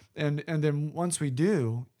 And then once we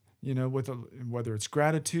do, you know, whether it's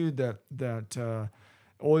gratitude that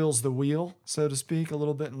oils the wheel, so to speak, a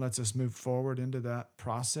little bit and lets us move forward into that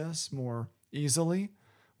process more easily,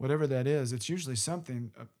 whatever that is, it's usually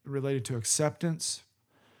something related to acceptance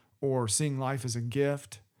or seeing life as a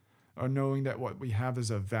gift or knowing that what we have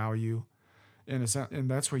is of value. And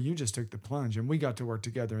that's where you just took the plunge. And we got to work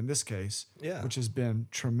together in this case, Yeah. which has been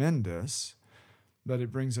tremendous. But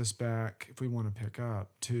it brings us back, if we want to pick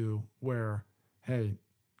up, to where, hey,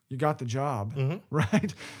 you got the job,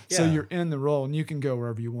 right? So Yeah. you're in the role, and you can go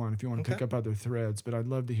wherever you want if you want to Okay. pick up other threads. But I'd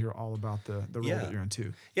love to hear all about the role Yeah. that you're in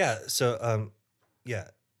too. Yeah. So,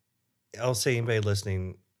 I'll say anybody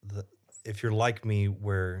listening, if you're like me,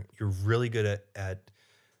 where you're really good at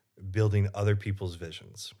building other people's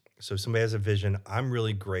visions. So if somebody has a vision, I'm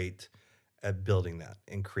really great at building that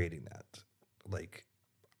and creating that. Like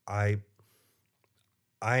I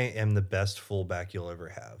am the best fullback you'll ever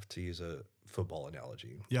have, to use a football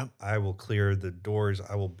analogy. Yep. I will clear the doors.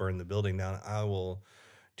 I will burn the building down. I will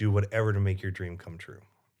do whatever to make your dream come true.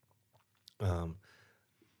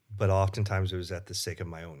 But oftentimes it was at the sake of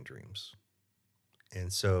my own dreams.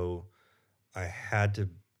 And so I had to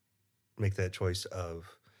make that choice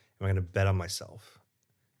of, am I going to bet on myself?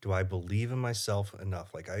 Do I believe in myself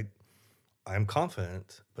enough? Like I'm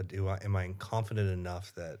confident, but am I confident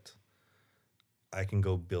enough that I can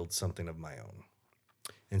go build something of my own?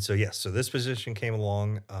 And so, yes, so this position came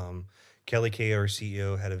along. Kelly Kay, our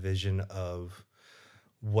CEO, had a vision of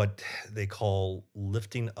what they call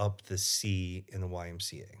lifting up the C in the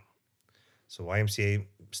YMCA. So YMCA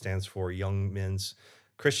stands for Young Men's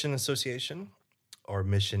Christian Association. Our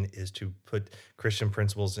mission is to put Christian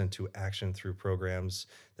principles into action through programs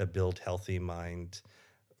that build healthy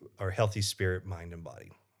spirit, mind, and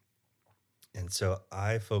body. And so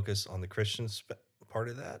I focus on the Christian part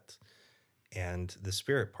of that and the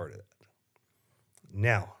spirit part of that.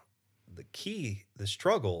 Now, the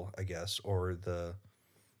struggle, I guess, or the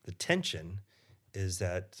tension is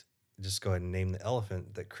that, just go ahead and name the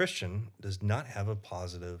elephant, that Christian does not have a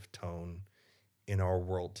positive tone in our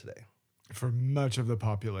world today. For much of the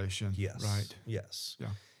population. Yes. Right. Yes. Yeah.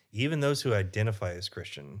 Even those who identify as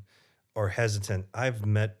Christian are hesitant. I've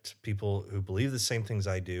met people who believe the same things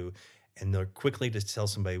I do, and they're quickly to tell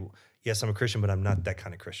somebody, yes, I'm a Christian, but I'm not that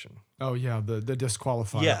kind of Christian. Oh, yeah, the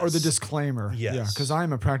disqualifier Yes. or the disclaimer. Yes. Yeah, because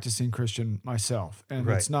I'm a practicing Christian myself, and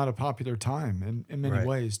Right. it's not a popular time in many Right.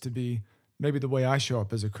 ways to be maybe the way I show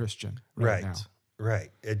up as a Christian right now. Right.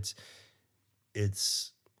 It's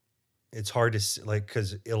hard to, like,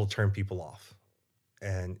 because it'll turn people off.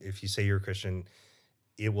 And if you say you're a Christian,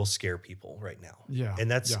 it will scare people right now. Yeah. And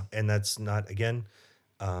that's not, again,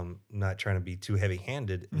 not trying to be too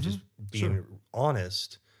heavy-handed, just being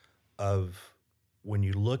honest of, when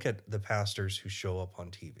you look at the pastors who show up on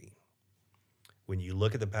TV, when you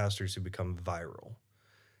look at the pastors who become viral,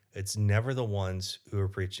 it's never the ones who are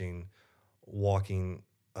preaching, walking,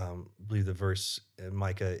 I believe the verse in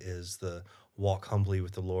Micah is the walk humbly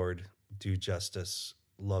with the Lord, do justice,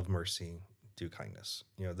 love mercy, do kindness.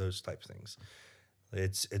 You know, those types of things.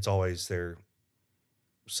 It's always there,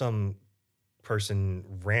 some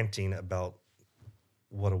person ranting about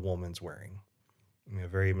what a woman's wearing. You know,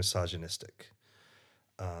 very misogynistic,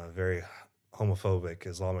 very homophobic,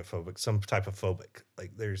 Islamophobic, some type of phobic.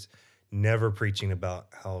 Like, there's never preaching about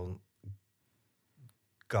how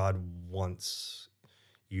God wants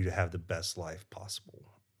you to have the best life possible,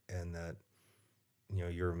 and that, you know,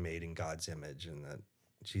 you're made in God's image, and that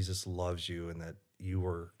Jesus loves you, and that you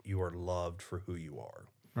are loved for who you are.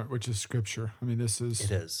 Right, which is scripture. I mean, It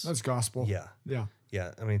is. That's gospel. Yeah. Yeah.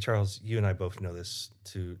 Yeah. I mean, Charles, you and I both know this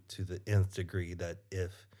to the nth degree, that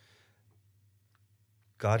if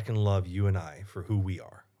God can love you and I for who we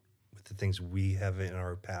are, with the things we have in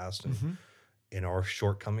our past and in our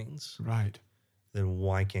shortcomings, Right. then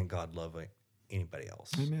why can't God love anybody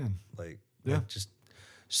else? Amen. Like, Yeah. just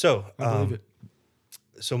So, I believe it.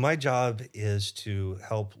 so my job is to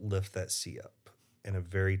help lift that sea up in a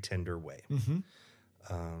very tender way. Mm-hmm.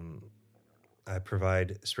 I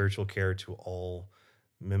provide spiritual care to all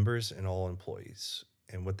members and all employees.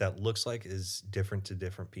 And what that looks like is different to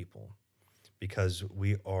different people because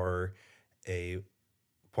we are a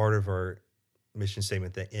part of our mission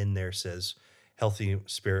statement that in there says healthy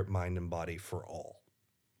spirit, mind, and body for all.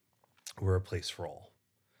 We're a place for all.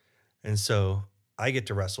 And so I get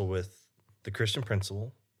to wrestle with the Christian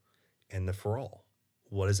principle and the for all.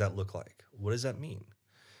 What does that look like? What does that mean?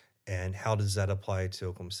 And how does that apply to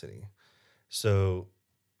Oklahoma City? So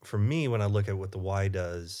for me, when I look at what the Y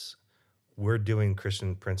does, we're doing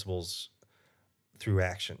Christian principles through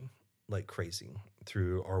action like crazy,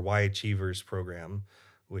 through our Y Achievers program,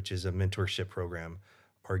 which is a mentorship program,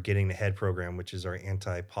 our Getting Ahead program, which is our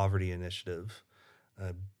anti-poverty initiative,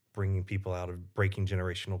 bringing people out of breaking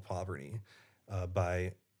generational poverty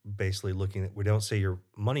by basically looking at, we don't say you're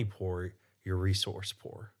money poor, you're resource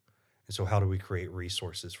poor. And so how do we create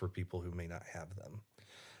resources for people who may not have them?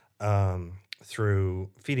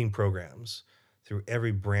 Through feeding programs, through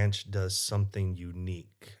every branch does something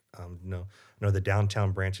unique. The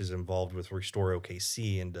downtown branch is involved with Restore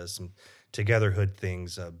OKC and does some togetherhood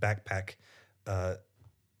things, backpacks,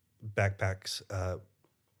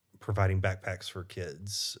 providing backpacks for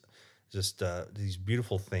kids, just these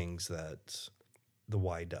beautiful things that the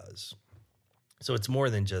Y does. So it's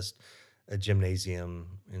more than just a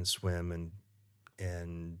gymnasium and swim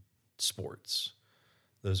and sports.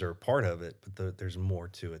 Those are a part of it, but there's more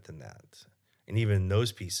to it than that. And even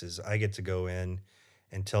those pieces, I get to go in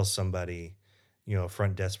and tell somebody, a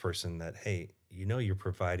front desk person that, hey, you're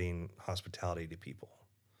providing hospitality to people.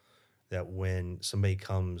 That when somebody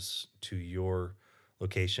comes to your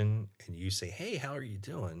location and you say, hey, how are you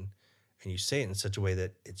doing? And you say it in such a way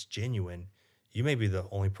that it's genuine, you may be the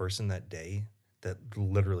only person that day that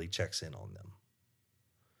literally checks in on them.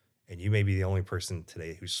 And you may be the only person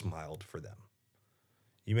today who smiled for them.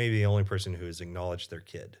 You may be the only person who has acknowledged their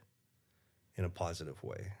kid in a positive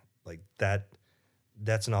way. Like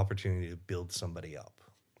that's an opportunity to build somebody up.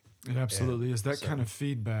 It absolutely is. That kind of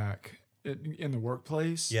feedback in the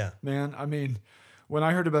workplace. Yeah. Man, I mean, when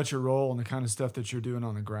I heard about your role and the kind of stuff that you're doing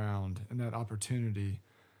on the ground and that opportunity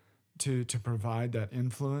to provide that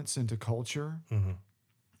influence into culture,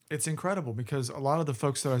 it's incredible because a lot of the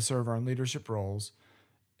folks that I serve are in leadership roles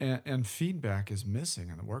and feedback is missing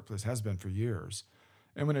in the workplace, has been for years.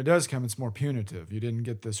 And when it does come, it's more punitive. You didn't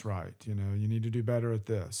get this right. You need to do better at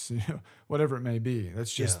this, whatever it may be.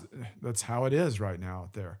 That's just, that's how it is right now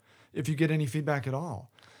out there. If you get any feedback at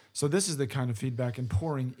all. So this is the kind of feedback and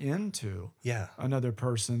pouring into another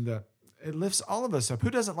person that it lifts all of us up.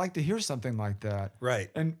 Who doesn't like to hear something like that? Right.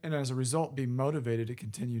 And as a result, be motivated to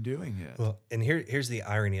continue doing it. Well, and here's the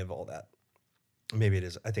irony of all that. Maybe it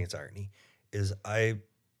is. I think it's irony. Is I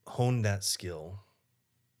honed that skill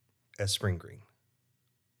at Spring Green.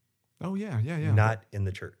 Oh, yeah. Not in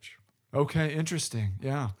the church. Okay, interesting.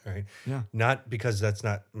 Yeah. Right. Yeah. Not because that's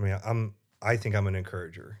not, I think I'm an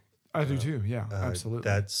encourager. I do too. Yeah, absolutely.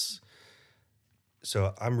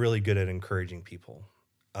 So I'm really good at encouraging people.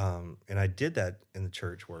 And I did that in the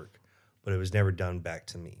church work, but it was never done back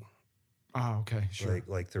to me. Oh, okay. Sure.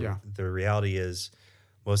 The reality is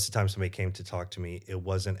most of the time somebody came to talk to me, it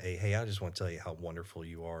wasn't hey, I just want to tell you how wonderful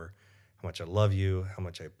you are, how much I love you, how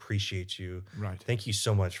much I appreciate you. Right. Thank you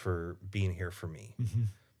so much for being here for me.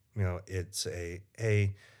 Mm-hmm. It's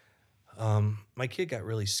hey, my kid got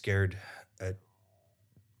really scared at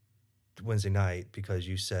Wednesday night because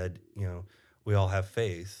you said, we all have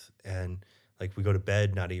faith and like we go to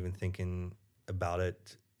bed not even thinking about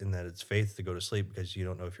it and that it's faith to go to sleep because you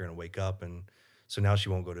don't know if you're going to wake up. And so now she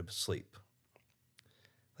won't go to sleep.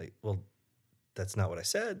 Like, well, that's not what I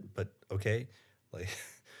said, but okay. Like,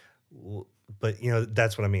 but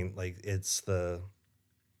that's what I mean. Like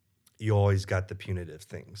you always got the punitive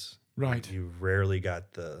things. Right. You rarely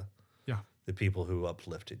got the people who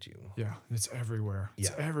uplifted you. Yeah, it's everywhere.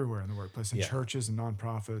 It's everywhere in the workplace, in churches and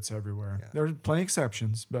nonprofits, everywhere. Yeah. There are plenty of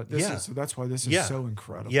exceptions, but so that's why this is so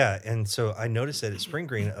incredible. Yeah, and so I noticed that at Spring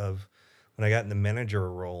Green when I got in the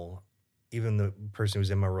manager role, even the person who was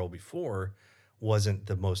in my role before wasn't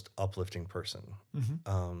the most uplifting person.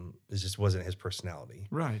 Mm-hmm. It just wasn't his personality.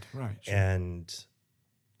 Right. Sure.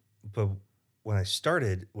 But when I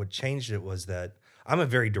started, what changed it was that I'm a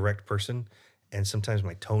very direct person. And sometimes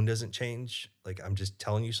my tone doesn't change. Like I'm just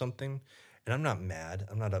telling you something and I'm not mad.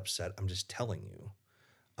 I'm not upset. I'm just telling you.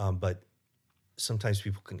 But sometimes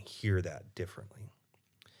people can hear that differently.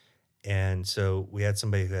 And so we had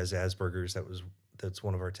somebody who has Asperger's that's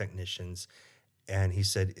one of our technicians. And he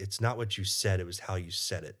said, it's not what you said, it was how you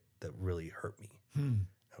said it that really hurt me.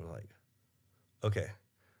 I was like, okay,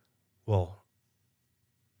 well,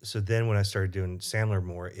 so then when I started doing Sandler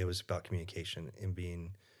more, it was about communication and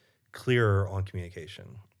being clearer on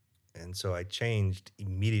communication. And so I changed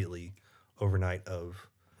immediately overnight of,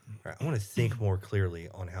 all right, I want to think more clearly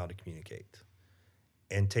on how to communicate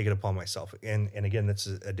and take it upon myself. And again, that's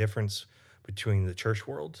a difference between the church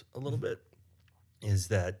world a little bit, is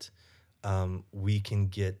that we can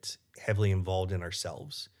get heavily involved in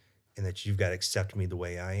ourselves, and that you've got to accept me the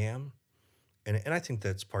way I am. And I think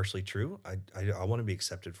that's partially true. I want to be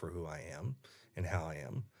accepted for who I am and how I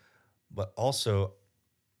am. But also,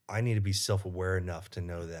 I need to be self-aware enough to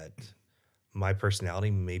know that my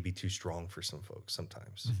personality may be too strong for some folks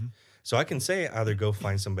sometimes. So I can say either go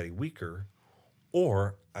find somebody weaker,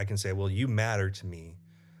 or I can say, well, you matter to me,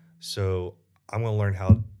 so I'm going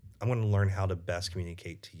to learn how to best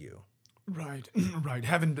communicate to you. Right, right.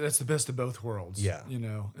 That's the best of both worlds. Yeah.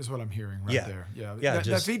 Is what I'm hearing Yeah. there. Yeah, Yeah,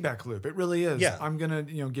 that feedback loop. It really is. Yeah. I'm gonna,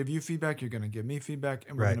 give you feedback. You're gonna give me feedback,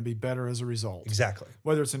 and we're Right. gonna be better as a result. Exactly.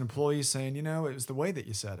 Whether it's an employee saying, it was the way that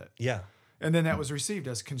you said it, Yeah. and then that was received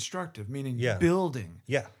as constructive, meaning Yeah. building.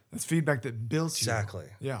 Yeah. That's feedback that built you. Exactly.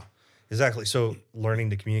 Yeah. Exactly. So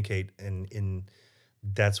learning to communicate, and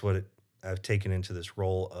that's what I've taken into this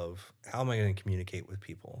role of, how am I going to communicate with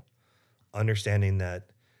people? Understanding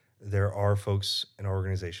that there are folks in our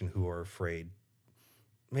organization who are afraid,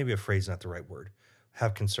 maybe afraid is not the right word,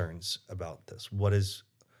 have concerns about this. What does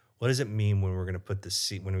it mean when we're going to put the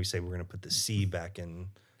C, when we say we're going to put the C back in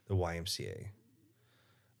the YMCA?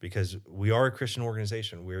 Because we are a Christian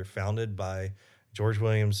organization. We're founded by George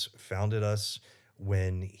Williams, founded us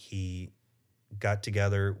when he got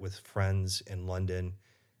together with friends in London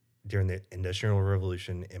during the Industrial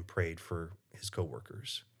Revolution and prayed for his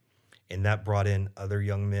coworkers. And that brought in other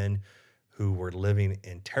young men who were living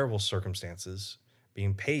in terrible circumstances,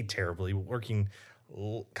 being paid terribly, working,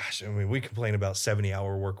 we complain about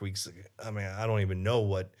 70-hour work weeks. I don't even know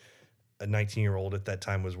what a 19-year-old at that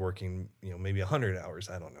time was working, maybe 100 hours.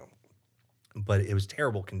 I don't know. But it was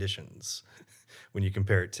terrible conditions when you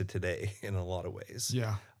compare it to today in a lot of ways.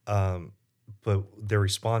 Yeah. But their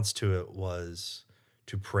response to it was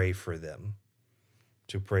to pray for them,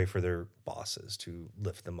 to pray for their bosses, to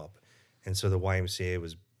lift them up. And so the YMCA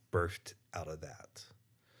was birthed out of that.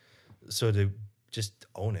 So to just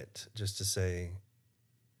own it, just to say,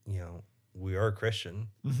 we are a Christian.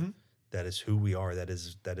 Mm-hmm. That is who we are. That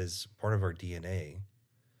is part of our DNA.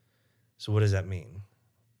 So what does that mean?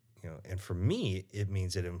 And for me, it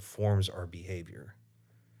means it informs our behavior.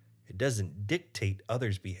 It doesn't dictate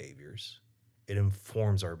others' behaviors. It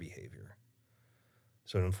informs our behavior.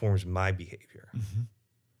 So it informs my behavior. Mm-hmm.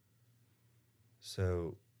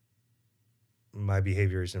 So my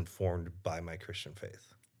behavior is informed by my Christian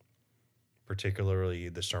faith, particularly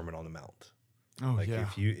the Sermon on the Mount. Oh, yeah.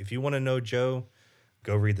 If you want to know Joe,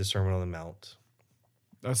 go read the Sermon on the Mount.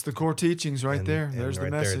 That's the core teachings right there. There's the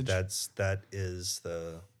message. That is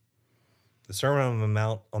the Sermon on the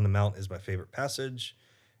Mount. On the Mount is my favorite passage,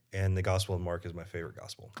 and the Gospel of Mark is my favorite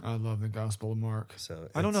gospel. I love the Gospel of Mark. So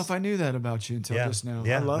I don't know if I knew that about you until just now.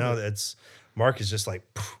 Yeah, I love it. It's Mark is just like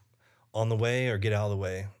on the way or get out of the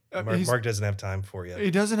way. Mark doesn't have time for you.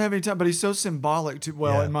 He doesn't have any time, but he's so symbolic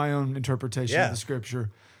in my own interpretation of the scripture.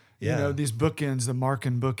 These bookends, the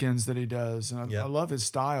Markan bookends that he does. And I love his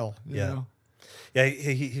style. You know? Yeah,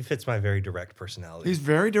 he fits my very direct personality. He's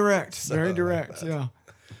very direct. So, very direct. Yeah.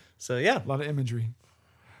 So, yeah. A lot of imagery.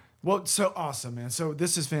 Well, so awesome, man. So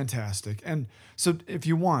this is fantastic. And so if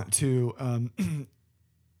you want to,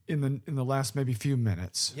 in the last maybe few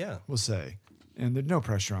minutes, we'll say, and there's no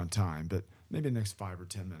pressure on time, but maybe the next 5 or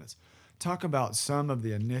 10 minutes, talk about some of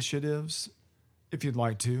the initiatives, if you'd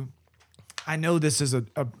like to. I know this is a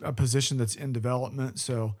position that's in development,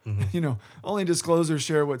 so, only disclose or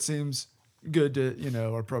share what seems good to,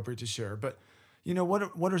 or appropriate to share. But,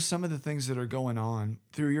 what are some of the things that are going on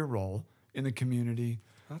through your role in the community?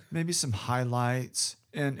 Okay. Maybe some highlights,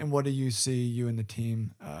 and what do you see, you and the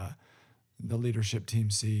team, the leadership team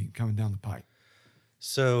see coming down the pike?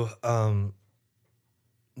 So,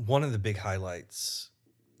 one of the big highlights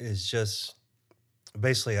is just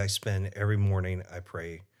basically I spend every morning, I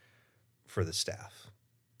pray for the staff.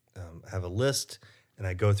 I have a list, and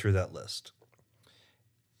I go through that list.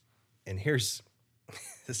 And this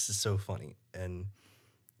is so funny. And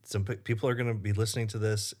some people are going to be listening to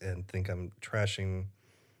this and think I'm trashing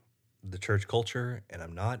the church culture, and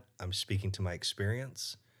I'm not. I'm speaking to my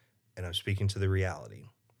experience, and I'm speaking to the reality.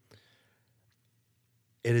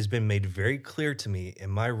 It has been made very clear to me in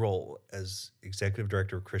my role as Executive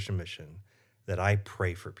Director of Christian Mission that I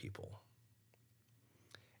pray for people.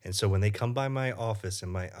 And so when they come by my office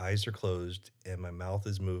and my eyes are closed and my mouth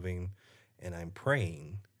is moving and I'm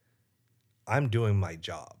praying, I'm doing my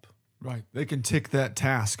job. Right. They can tick that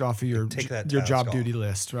task off of your task job off. duty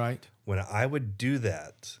list, right? When I would do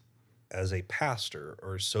that as a pastor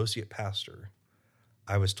or associate pastor,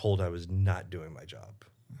 I was told I was not doing my job.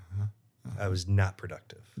 I was not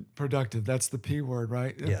productive. Productive. That's the P word,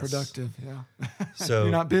 right? Yes. Productive. Yeah. So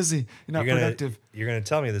you're not busy. You're not productive. You're going to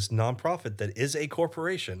tell me this nonprofit that is a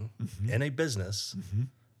corporation and a business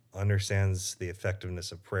understands the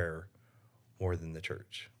effectiveness of prayer more than the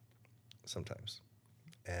church sometimes.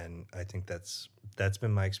 And I think that's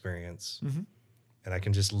been my experience. And I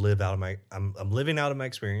can just live out of I'm living out of my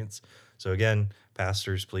experience. So again,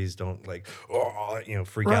 pastors, please don't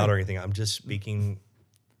freak out or anything. I'm just speaking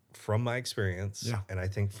from my experience. Yeah. And I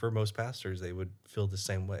think for most pastors, they would feel the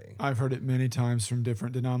same way. I've heard it many times from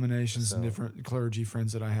different denominations and different clergy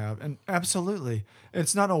friends that I have. And absolutely,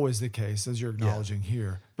 it's not always the case, as you're acknowledging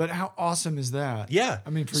here. But how awesome is that? Yeah.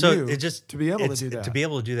 I mean, for you, to be able to do that. To be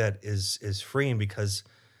able to do that is freeing, because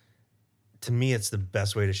to me, it's the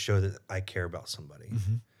best way to show that I care about somebody.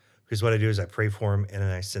 Because what I do is I pray for them and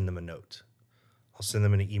then I send them a note. I'll send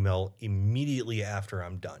them an email immediately after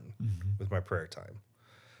I'm done with my prayer time.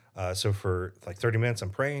 So for like 30 minutes, I'm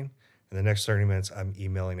praying. And the next 30 minutes, I'm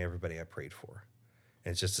emailing everybody I prayed for.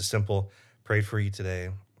 And it's just a simple, prayed for you today.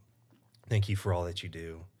 Thank you for all that you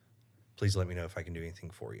do. Please let me know if I can do anything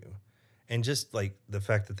for you. And just like the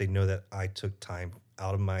fact that they know that I took time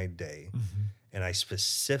out of my day and I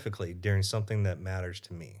specifically, during something that matters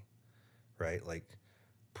to me, right? Like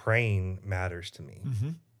praying matters to me.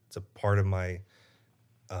 It's a part of my,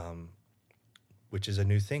 which is a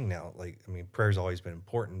new thing now. Like, I mean, prayer's always been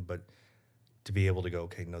important, but to be able to go,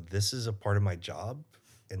 okay, no, this is a part of my job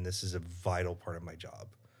and this is a vital part of my job.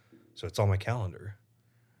 So it's on my calendar.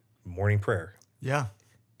 Morning prayer. Yeah.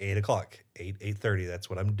 8 o'clock, 8:30. That's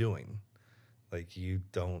what I'm doing. Like, you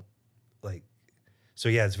don't like, so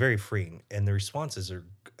yeah, it's very freeing. And the responses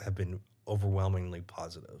have been overwhelmingly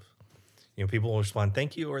positive. You know, people will respond,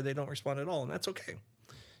 thank you, or they don't respond at all. And that's okay.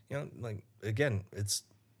 You know, like, again,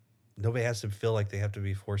 nobody has to feel like they have to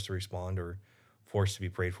be forced to respond or forced to be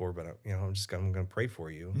prayed for, but I'm going to pray for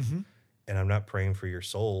you. And I'm not praying for your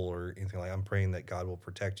soul or anything like that. I'm praying that God will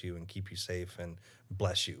protect you and keep you safe and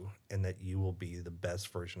bless you, and that you will be the best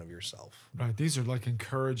version of yourself. Right. These are like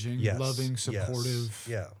encouraging, loving, supportive.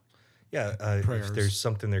 Yeah. Prayers. If there's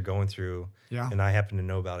something they're going through and I happen to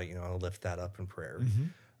know about it, I'll lift that up in prayer.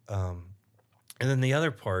 And then the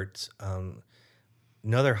other part,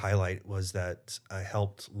 another highlight was that I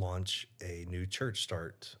helped launch a new church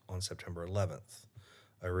start on September 11th,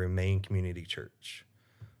 a Remain Community Church.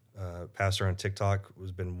 Pastor on TikTok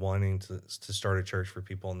has been wanting to start a church for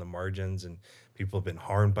people on the margins, and people have been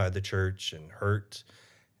harmed by the church and hurt.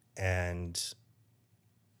 And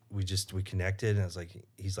we connected, and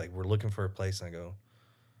he's like, we're looking for a place. And I go,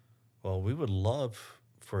 well, we would love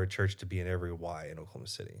for a church to be in every Y in Oklahoma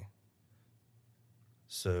City.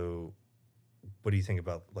 So what do you think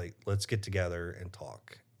about, like, let's get together and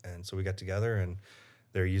talk? And so we got together, and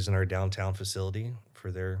they're using our downtown facility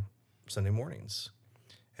for their Sunday mornings.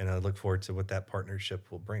 And I look forward to what that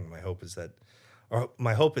partnership will bring. My hope is that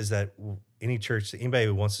anybody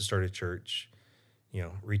who wants to start a church,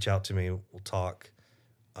 reach out to me. We'll talk.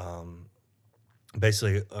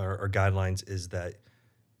 Basically, our guidelines is that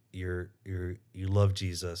you love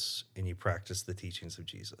Jesus and you practice the teachings of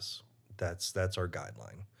Jesus. That's our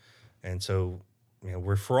guideline. And so,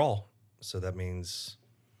 we're for all. So that means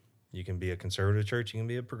you can be a conservative church, you can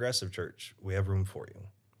be a progressive church. We have room for you,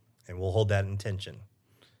 and we'll hold that in tension,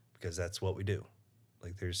 because that's what we do.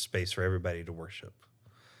 Like, there's space for everybody to worship,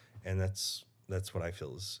 and that's what I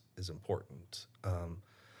feel is important.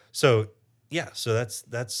 So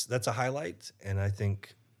that's a highlight, and I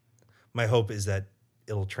think my hope is that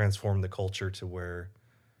it'll transform the culture to where,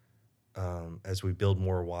 as we build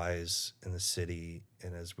more Ys in the city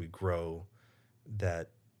and as we grow, that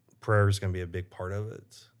prayer is going to be a big part of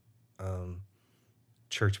it.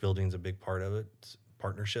 Church building is a big part of it.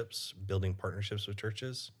 Building partnerships with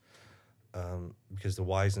churches. Because the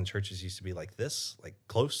Ys in churches used to be like this, like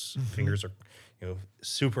close. Fingers are,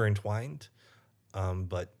 super entwined.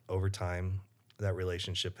 But over time, that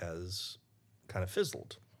relationship has kind of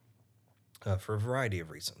fizzled for a variety of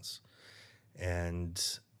reasons.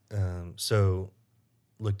 And so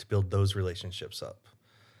look to build those relationships up.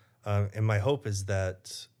 And my hope is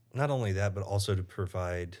that not only that, but also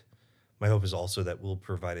my hope is also that we'll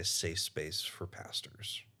provide a safe space for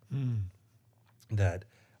pastors. That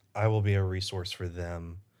I will be a resource for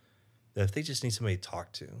them, that if they just need somebody to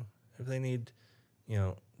talk to, if they need,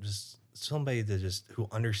 just somebody that just who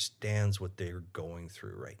understands what they're going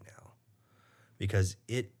through right now, because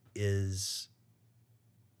it is.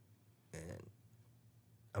 And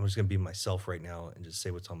I'm just gonna be myself right now and just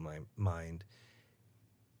say what's on my mind.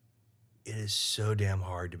 It is so damn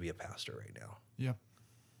hard to be a pastor right now. Yep.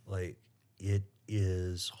 Like, it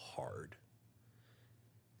is hard.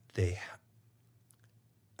 They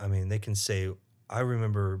can say, I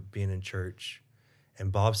remember being in church,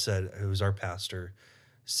 and Bob said, who was our pastor,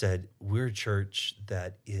 said, we're a church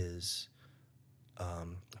that is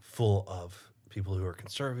full of people who are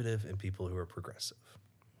conservative and people who are progressive.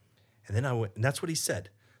 And then and that's what he said.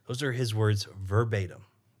 Those are his words verbatim.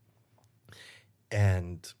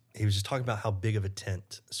 And he was just talking about how big of a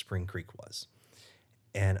tent Spring Creek was.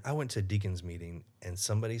 And I went to a deacons meeting, and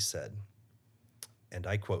somebody said, and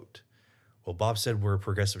I quote, well, Bob said we're a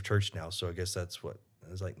progressive church now, so I guess that's what. I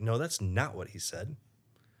was like, no, that's not what he said.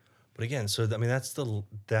 But again, so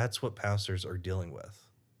that's what pastors are dealing with.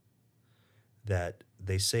 That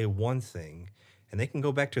they say one thing, and they can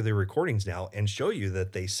go back to their recordings now and show you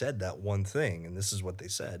that they said that one thing, and this is what they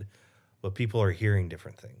said, but people are hearing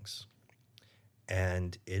different things.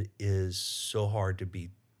 And it is so hard to be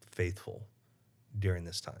faithful during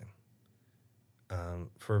this time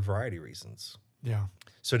for a variety of reasons. Yeah.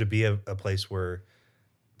 So to be a place where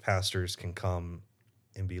pastors can come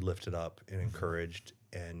and be lifted up and encouraged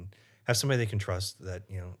and have somebody they can trust that,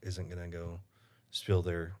 isn't going to go spill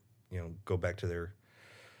their, go back to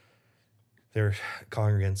their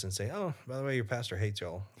congregants and say, oh, by the way, your pastor hates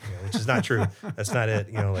y'all, which is not true. That's not it.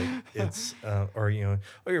 It's, or,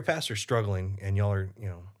 your pastor's struggling and y'all are,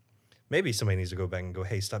 maybe somebody needs to go back and go,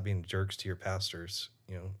 hey, stop being jerks to your pastors.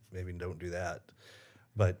 Maybe don't do that.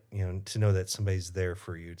 But, to know that somebody's there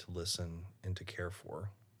for you to listen and to care for.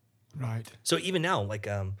 Right. So even now,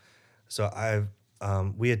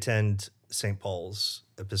 we attend St. Paul's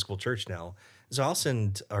Episcopal Church now. So I'll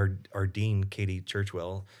send our dean, Katie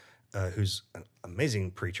Churchwell, who's an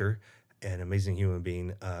amazing preacher and amazing human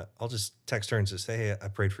being. I'll just text her and just say, hey, I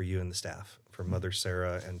prayed for you and the staff, for Mother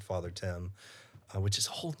Sarah and Father Tim, which is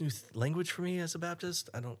a whole new language for me as a Baptist.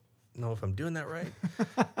 I don't know if I'm doing that right.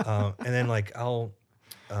 And then I'll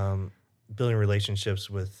building relationships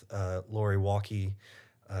with Lori Walkie,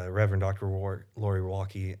 Reverend Dr. Lori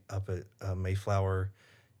Walkie up at Mayflower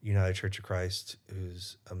United Church of Christ,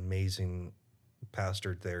 who's amazing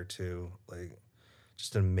pastor there too,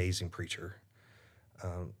 just an amazing preacher.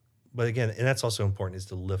 But again, and that's also important, is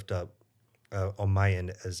to lift up on my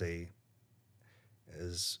end as a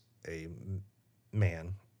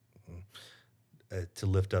man, to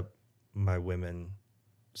lift up my women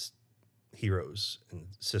heroes and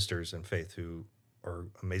sisters in faith who are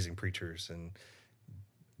amazing preachers, and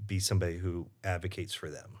be somebody who advocates for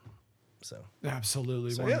them. So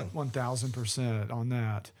absolutely, so, 1,000% on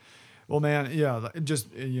that. Well, man, yeah,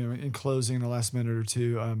 just, in closing, the last minute or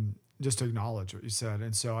two, just to acknowledge what you said.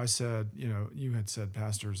 And so I said, you had said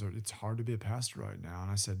pastors, it's hard to be a pastor right now. And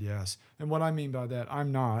I said, yes. And what I mean by that,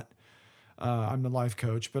 I'm not, I'm a life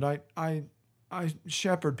coach, but I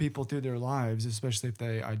shepherd people through their lives, especially if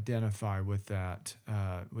they identify with that,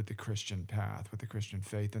 with the Christian path, with the Christian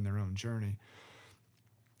faith in their own journey.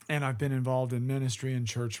 And I've been involved in ministry and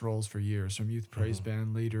church roles for years, from youth praise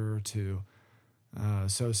band leader to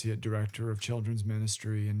associate director of children's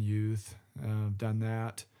ministry and youth. I've done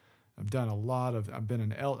that. I've been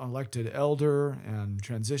an elected elder and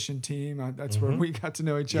transition team. That's where we got to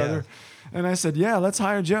know each other. And I said, yeah, let's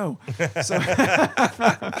hire Joe. So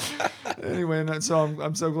anyway, and so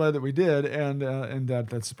I'm so glad that we did. And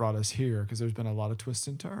that's brought us here, because there's been a lot of twists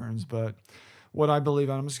and turns. But what I believe,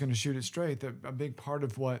 I'm just going to shoot it straight, that a big part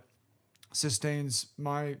of what sustains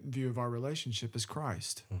my view of our relationship is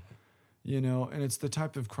Christ. And it's the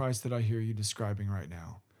type of Christ that I hear you describing right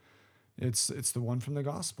now. It's the one from the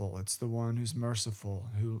gospel. It's the one who's merciful,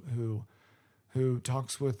 who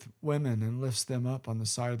talks with women and lifts them up on the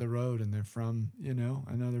side of the road, and they're from,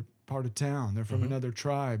 another part of town. They're from another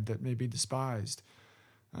tribe that may be despised.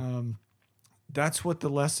 That's what the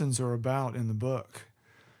lessons are about in the book,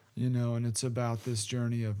 and it's about this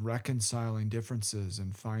journey of reconciling differences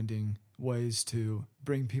and finding ways to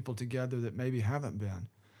bring people together that maybe haven't been.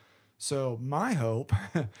 So my hope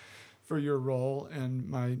for your role, and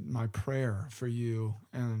my prayer for you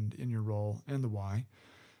and in your role and the why,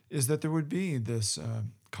 is that there would be this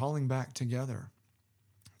calling back together,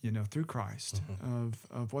 through Christ,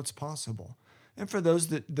 of what's possible. And for those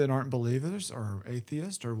that aren't believers or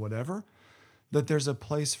atheists or whatever, that there's a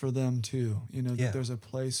place for them too. That there's a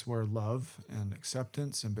place where love and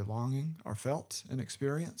acceptance and belonging are felt and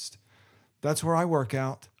experienced. That's where I work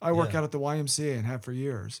out. I work out at the YMCA and have for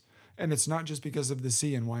years. And it's not just because of the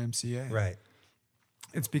C in YMCA. Right.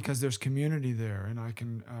 It's because there's community there, and I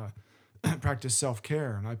can practice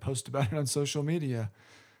self-care, and I post about it on social media.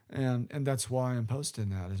 And that's why I'm posting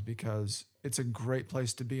that, is because it's a great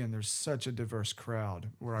place to be, and there's such a diverse crowd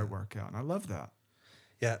where I work out, and I love that.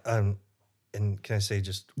 Yeah. And can I say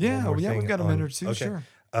just one Yeah, more thing? we've got a minute or two, Okay.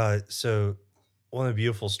 sure. So one of the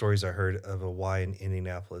beautiful stories I heard of a Y in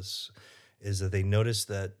Indianapolis is that they noticed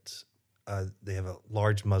that they have a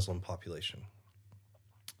large Muslim population,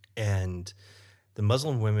 and the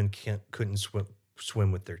Muslim women couldn't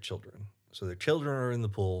swim with their children. So their children are in the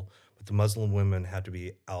pool, but the Muslim women have to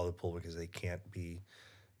be out of the pool because they can't be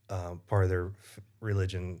part of their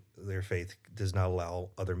religion. Their faith does not allow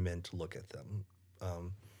other men to look at them,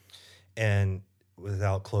 and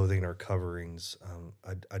without clothing or coverings.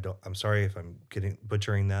 I don't. I'm sorry if I'm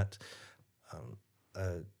butchering that.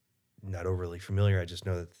 Not overly familiar. I just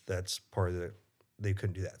know that that's part of they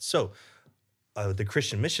couldn't do that. So the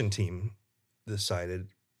Christian mission team decided,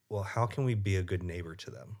 well, how can we be a good neighbor to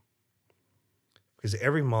them? Because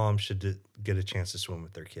every mom should get a chance to swim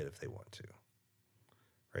with their kid if they want to.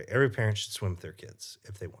 Right? Every parent should swim with their kids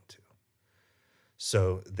if they want to.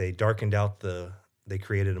 So they they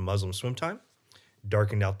created a Muslim swim time,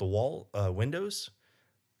 darkened out the windows,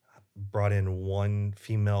 brought in one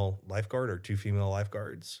female lifeguard or two female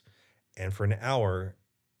lifeguards, and for an hour,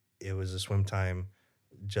 it was a swim time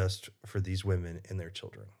just for these women and their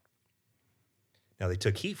children. Now, they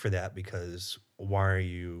took heat for that because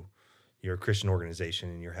you're a Christian organization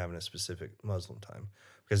and you're having a specific Muslim time,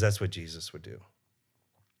 because that's what Jesus would do.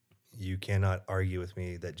 You cannot argue with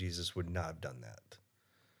me that Jesus would not have done that.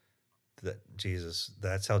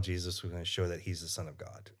 That's how Jesus was going to show that he's the Son of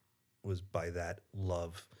God, was by that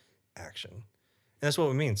love action. And that's what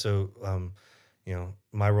we mean. So,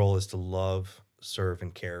 my role is to love, serve,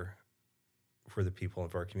 and care for the people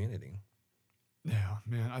of our community. Yeah,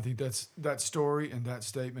 man, I think that story and that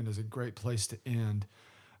statement is a great place to end.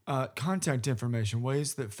 Contact information,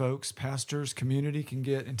 ways that folks, pastors, community can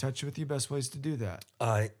get in touch with you, best ways to do that.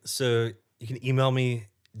 So you can email me,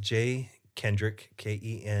 jkendrick,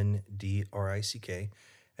 KENDRICK,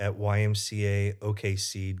 at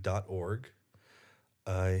ymcaokc.org.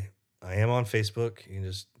 I am on Facebook. You can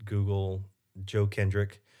just Google Joe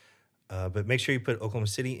Kendrick. But make sure you put Oklahoma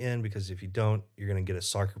City in, because if you don't, you're going to get a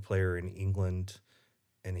soccer player in England,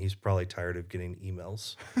 and he's probably tired of getting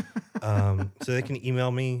emails. So they can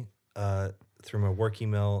email me through my work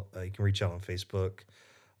email. You can reach out on Facebook.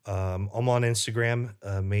 I'm on Instagram,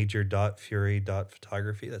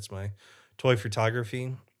 major.fury.photography. That's my toy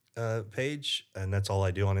photography page, and that's all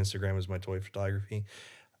I do on Instagram is my toy photography.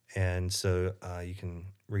 And so you can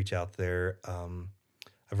reach out there.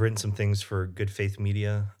 I've written some things for Good Faith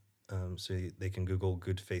Media, so they can Google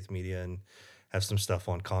Good Faith Media and have some stuff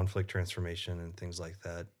on conflict transformation and things like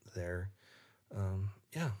that there.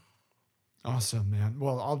 Yeah. Awesome, man.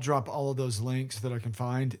 Well, I'll drop all of those links that I can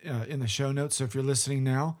find in the show notes. So if you're listening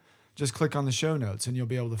now, just click on the show notes and you'll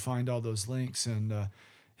be able to find all those links and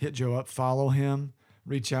hit Joe up, follow him,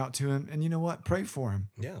 reach out to him. And you know what? Pray for him.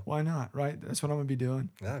 Yeah. Why not, right? That's what I'm going to be doing.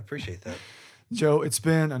 I appreciate that. Joe, it's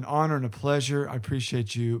been an honor and a pleasure. I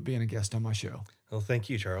appreciate you being a guest on my show. Well, thank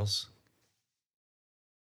you, Charles.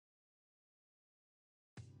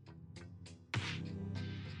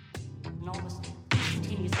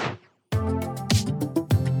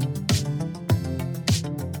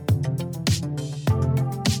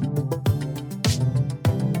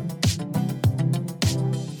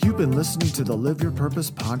 You've been listening to the Live Your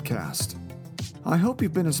Purpose podcast. I hope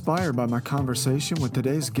you've been inspired by my conversation with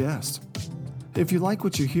today's guest. If you like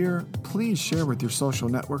what you hear, please share with your social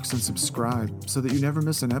networks and subscribe so that you never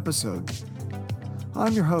miss an episode.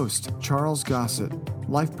 I'm your host, Charles Gossett,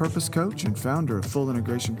 life purpose coach and founder of Full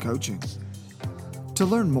Integration Coaching. To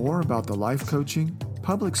learn more about the life coaching,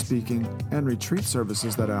 public speaking, and retreat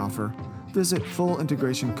services that I offer, visit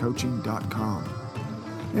fullintegrationcoaching.com.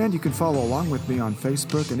 And you can follow along with me on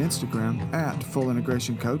Facebook and Instagram at Full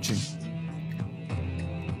Integration Coaching.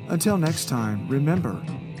 Until next time, remember,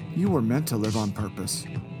 you were meant to live on purpose.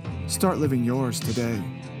 Start living yours today.